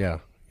 Yeah,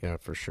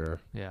 for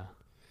sure. Yeah.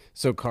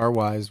 So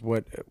car-wise,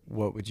 what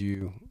would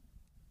you,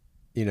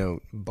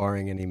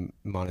 barring any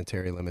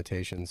monetary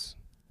limitations?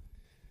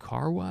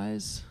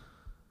 Car-wise?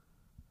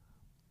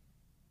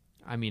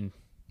 I mean,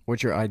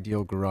 what's your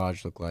ideal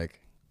garage look like?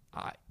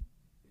 A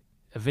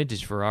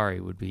vintage Ferrari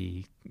would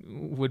be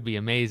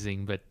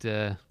amazing,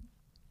 but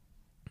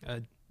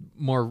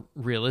more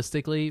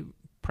realistically,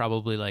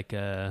 probably like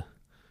a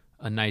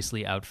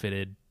nicely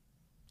outfitted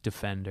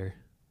Defender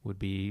would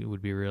be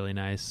really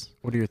nice.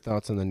 What are your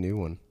thoughts on the new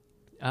one?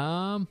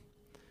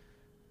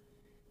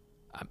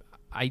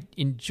 I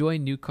enjoy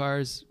new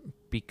cars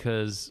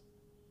because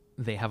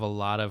they have a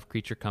lot of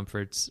creature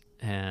comforts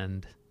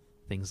and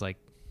things like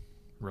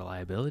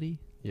reliability,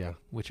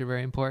 which are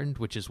very important,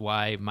 which is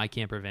why my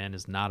camper van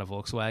is not a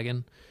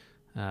Volkswagen.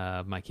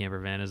 My camper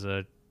van is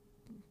a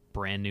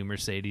brand new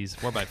Mercedes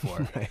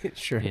 4x4. Right,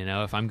 sure.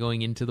 If I'm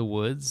going into the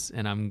woods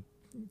and I'm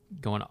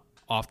going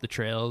off the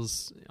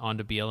trails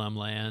onto BLM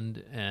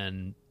land,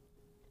 and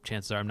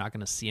chances are I'm not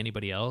going to see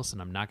anybody else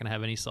and I'm not going to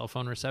have any cell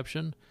phone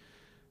reception,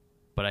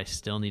 but I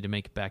still need to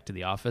make it back to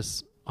the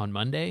office on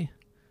Monday,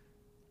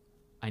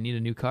 I need a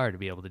new car to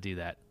be able to do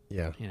that.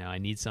 Yeah. I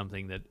need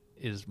something that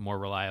is more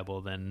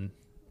reliable than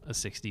a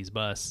 60s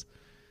bus.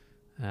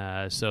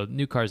 So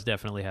new cars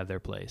definitely have their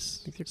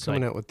place. I think they're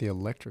coming out with the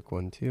electric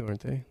one too,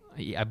 aren't they?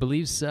 I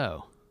believe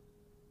so.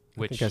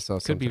 Which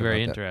could be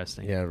very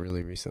interesting. Yeah,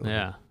 really recently.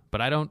 Yeah,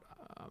 but I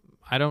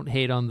don't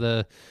hate on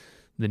the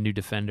new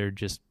Defender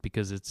just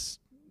because it's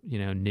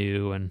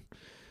new and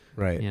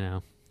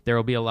right. There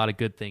will be a lot of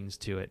good things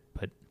to it,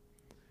 but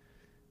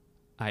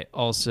I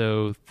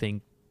also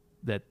think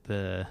that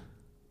the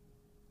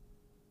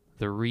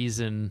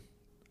reason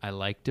I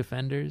like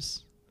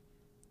Defenders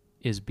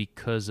is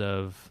because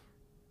of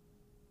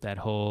that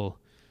whole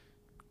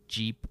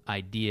Jeep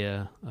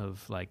idea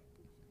of like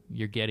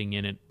you're getting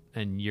in it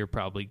and you're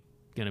probably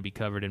going to be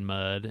covered in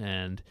mud,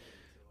 and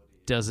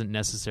doesn't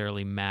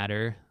necessarily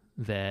matter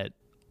that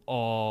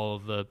all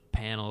the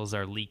panels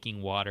are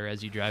leaking water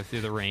as you drive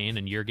through the rain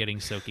and you're getting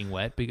soaking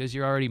wet because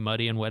you're already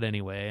muddy and wet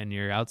anyway, and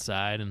you're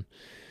outside and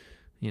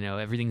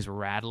everything's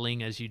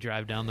rattling as you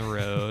drive down the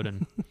road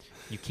and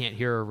you can't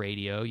hear a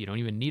radio. You don't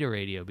even need a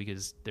radio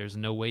because there's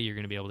no way you're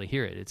going to be able to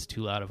hear it. It's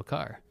too loud of a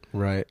car.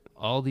 Right.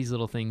 All these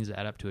little things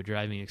add up to a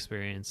driving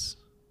experience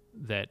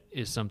that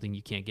is something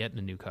you can't get in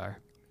a new car.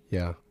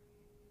 Yeah.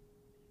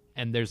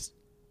 And there's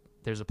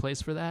a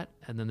place for that,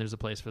 and then there's a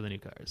place for the new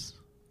cars.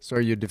 So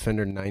are you a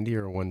Defender 90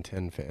 or a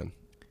 110 fan?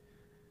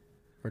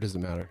 Or does it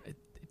matter? It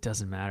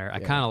doesn't matter. Yeah. I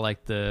kind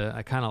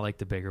of like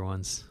the bigger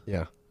ones.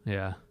 Yeah.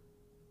 Yeah.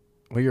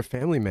 Well, you're a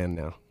family man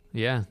now.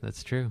 Yeah,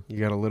 that's true. You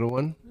got a little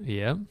one?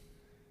 Yep.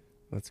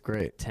 That's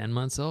great. 10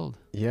 months old.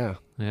 Yeah.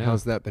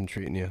 How's that been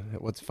treating you?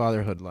 What's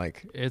fatherhood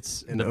like?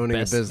 It's in the owning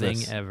best a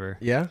business thing ever.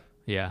 Yeah?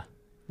 Yeah.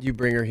 You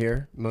bring her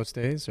here most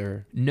days,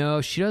 or?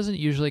 No, she doesn't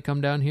usually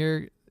come down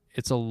here.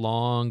 It's a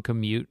long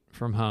commute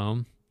from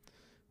home.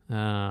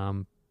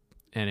 And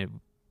it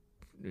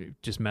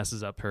just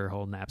messes up her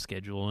whole nap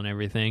schedule and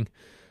everything.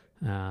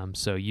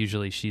 So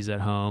usually she's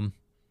at home,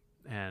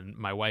 and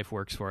my wife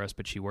works for us,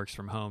 but she works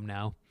from home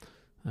now,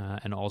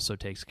 and also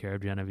takes care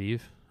of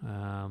Genevieve.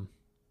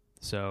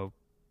 So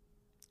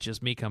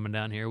just me coming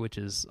down here, which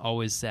is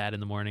always sad in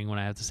the morning when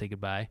I have to say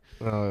goodbye.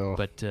 Oh.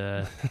 But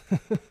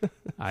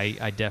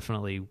I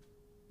definitely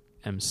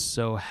am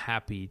so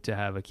happy to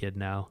have a kid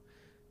now.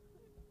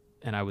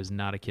 And I was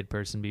not a kid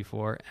person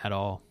before at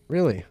all.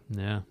 Really?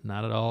 Yeah,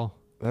 not at all.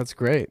 That's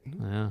great.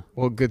 Yeah.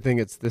 Well, good thing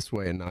it's this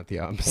way and not the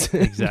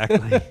opposite.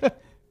 Exactly.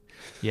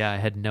 Yeah, I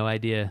had no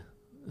idea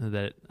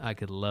that I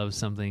could love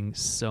something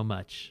so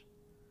much.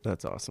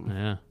 That's awesome.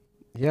 Yeah.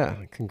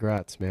 Yeah,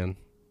 congrats, man.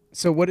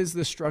 So what is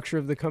the structure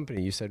of the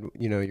company? You said,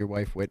 your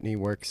wife Whitney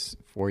works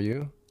for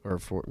you or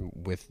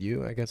with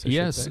you, I guess I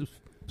should say.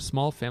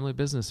 Small family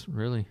business,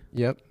 really.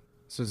 Yep.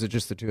 So is it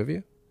just the two of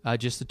you?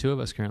 Just the two of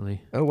us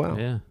currently. Oh, wow.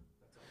 Yeah.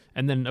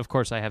 And then, of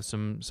course, I have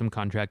some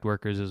contract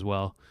workers as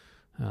well.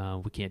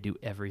 We can't do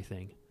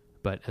everything.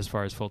 But as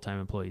far as full-time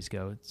employees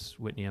go, it's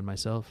Whitney and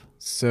myself.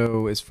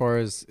 So as far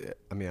as,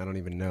 I don't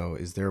even know,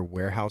 is there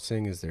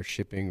warehousing? Is there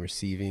shipping,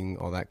 receiving,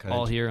 all that kind of?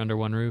 All here under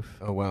one roof.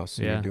 Oh, wow.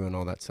 So you're doing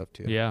all that stuff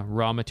too. Yeah.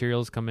 Raw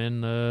materials come in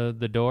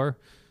the door,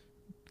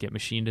 get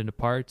machined into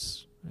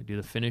parts. I do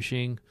the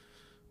finishing,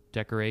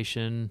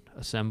 decoration,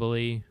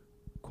 assembly,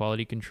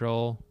 quality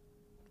control.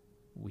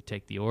 We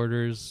take the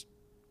orders.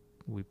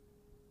 We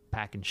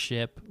pack and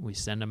ship. We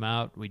send them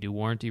out. We do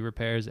warranty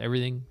repairs,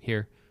 everything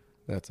here.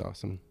 That's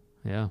awesome.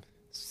 Yeah.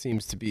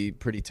 Seems to be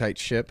pretty tight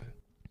ship.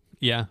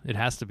 Yeah, it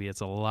has to be.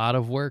 It's a lot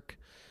of work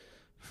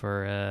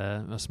for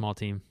a small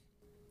team.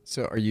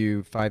 So are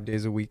you 5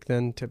 days a week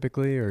then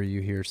typically, or are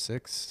you here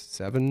 6,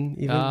 7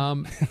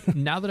 even?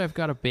 Now that I've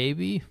got a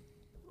baby,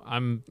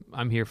 I'm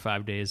here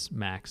 5 days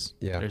max.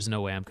 Yeah. There's no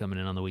way I'm coming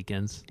in on the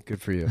weekends.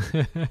 Good for you.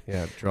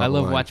 Yeah. I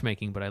love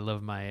watchmaking, but I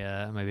love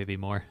my baby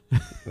more.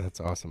 That's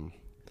awesome.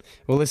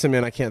 Well, listen,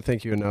 man, I can't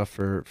thank you enough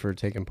for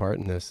taking part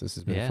in this. This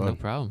has been fun. Yeah, no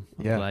problem.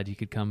 I'm glad you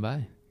could come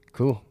by.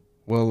 Cool.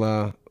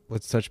 Well,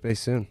 let's touch base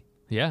soon.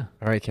 Yeah.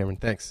 All right, Cameron.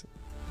 Thanks.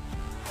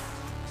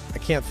 I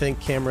can't thank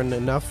Cameron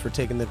enough for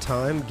taking the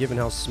time. Given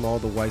how small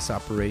the Weiss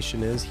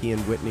operation is, he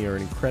and Whitney are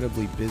an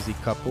incredibly busy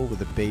couple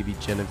with a baby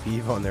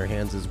Genevieve on their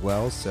hands as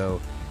well.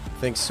 So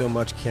thanks so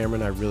much,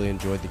 Cameron. I really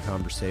enjoyed the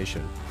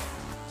conversation.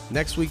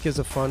 Next week is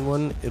a fun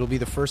one. It'll be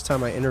the first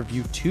time I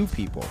interview 2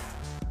 people,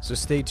 so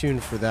stay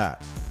tuned for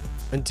that.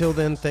 Until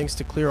then, thanks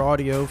to Clear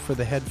Audio for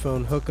the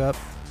headphone hookup,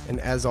 and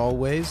as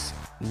always,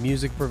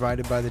 music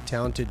provided by the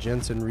talented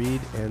Jensen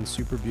Reed and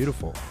Super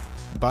Beautiful.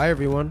 Bye,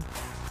 everyone.